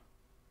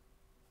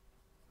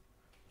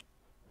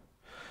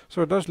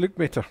 So it does look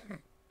better.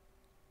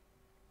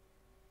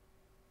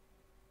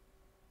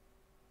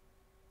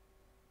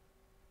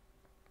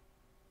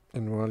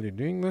 And while you're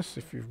doing this,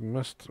 if you've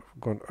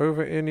gone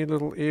over any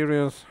little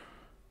areas,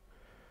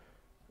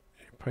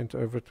 you paint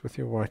over it with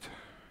your white.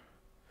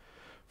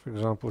 For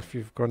example, if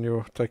you've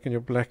taken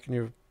your black and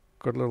you've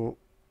got a little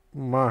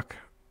mark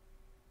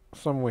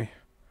somewhere,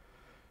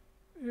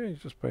 yeah, you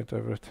just paint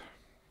over it.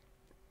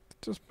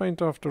 Just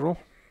paint after all.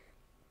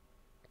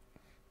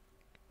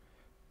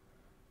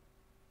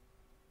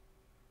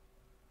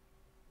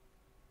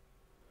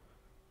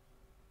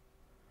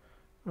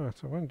 Alright,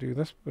 so I won't do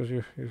this because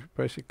you're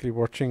basically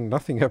watching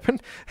nothing happen.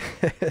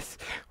 It's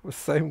the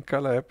same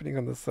color happening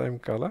on the same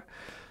color.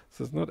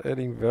 So it's not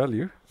adding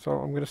value. So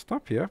I'm going to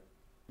stop here.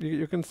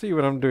 You can see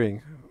what I'm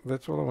doing.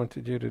 That's all I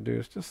wanted you to do,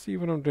 is just see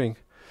what I'm doing.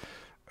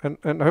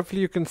 And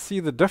hopefully you can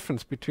see the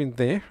difference between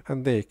there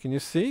and there. Can you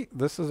see?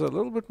 This is a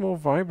little bit more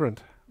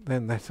vibrant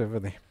than that over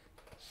there.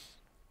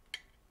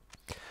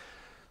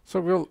 So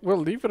we'll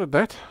leave it at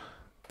that.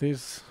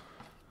 There's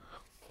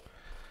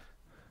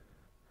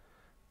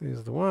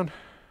the one.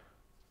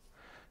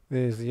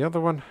 There's the other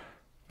one.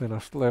 Then I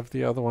still have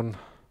the other one.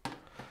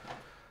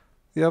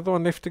 The other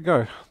one left to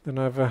go. Then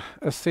I have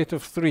a set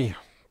of 3.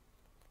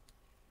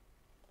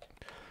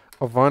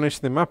 I'll varnish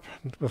them up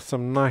with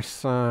some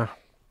nice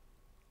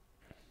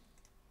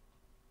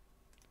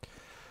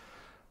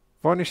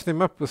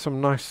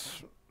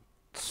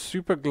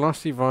super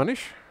glossy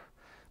varnish.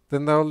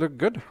 Then they'll look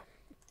good.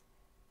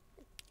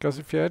 Because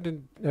if you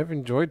have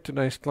enjoyed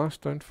today's class,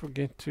 don't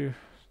forget to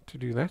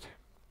do that.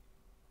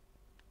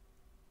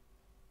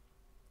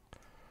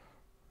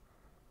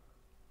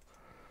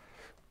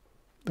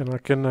 Then I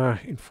can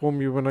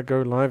inform you when I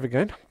go live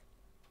again.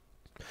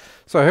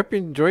 So I hope you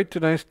enjoyed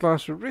today's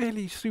class.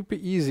 Really super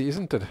easy,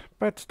 isn't it?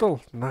 But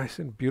still nice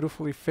and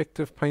beautiful,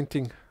 effective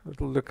painting.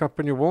 It'll look up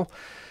on your wall.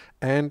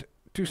 And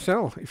to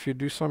sell, if you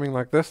do something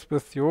like this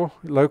with your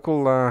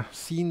local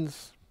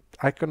scenes,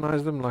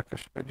 iconize them like I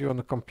showed you on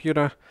the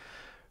computer,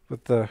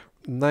 with the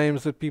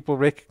names that people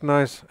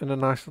recognize and a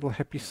nice little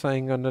happy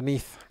saying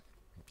underneath.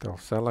 They'll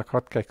sell like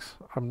hotcakes.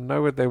 I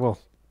know it, they will.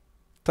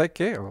 Take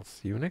care. I'll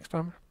see you next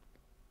time.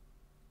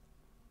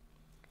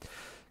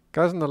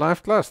 Guys in the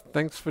live class,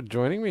 thanks for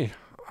joining me.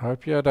 I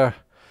hope you had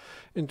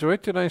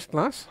enjoyed today's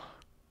class.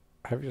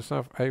 Have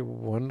yourself a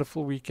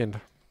wonderful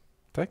weekend.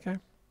 Take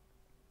care.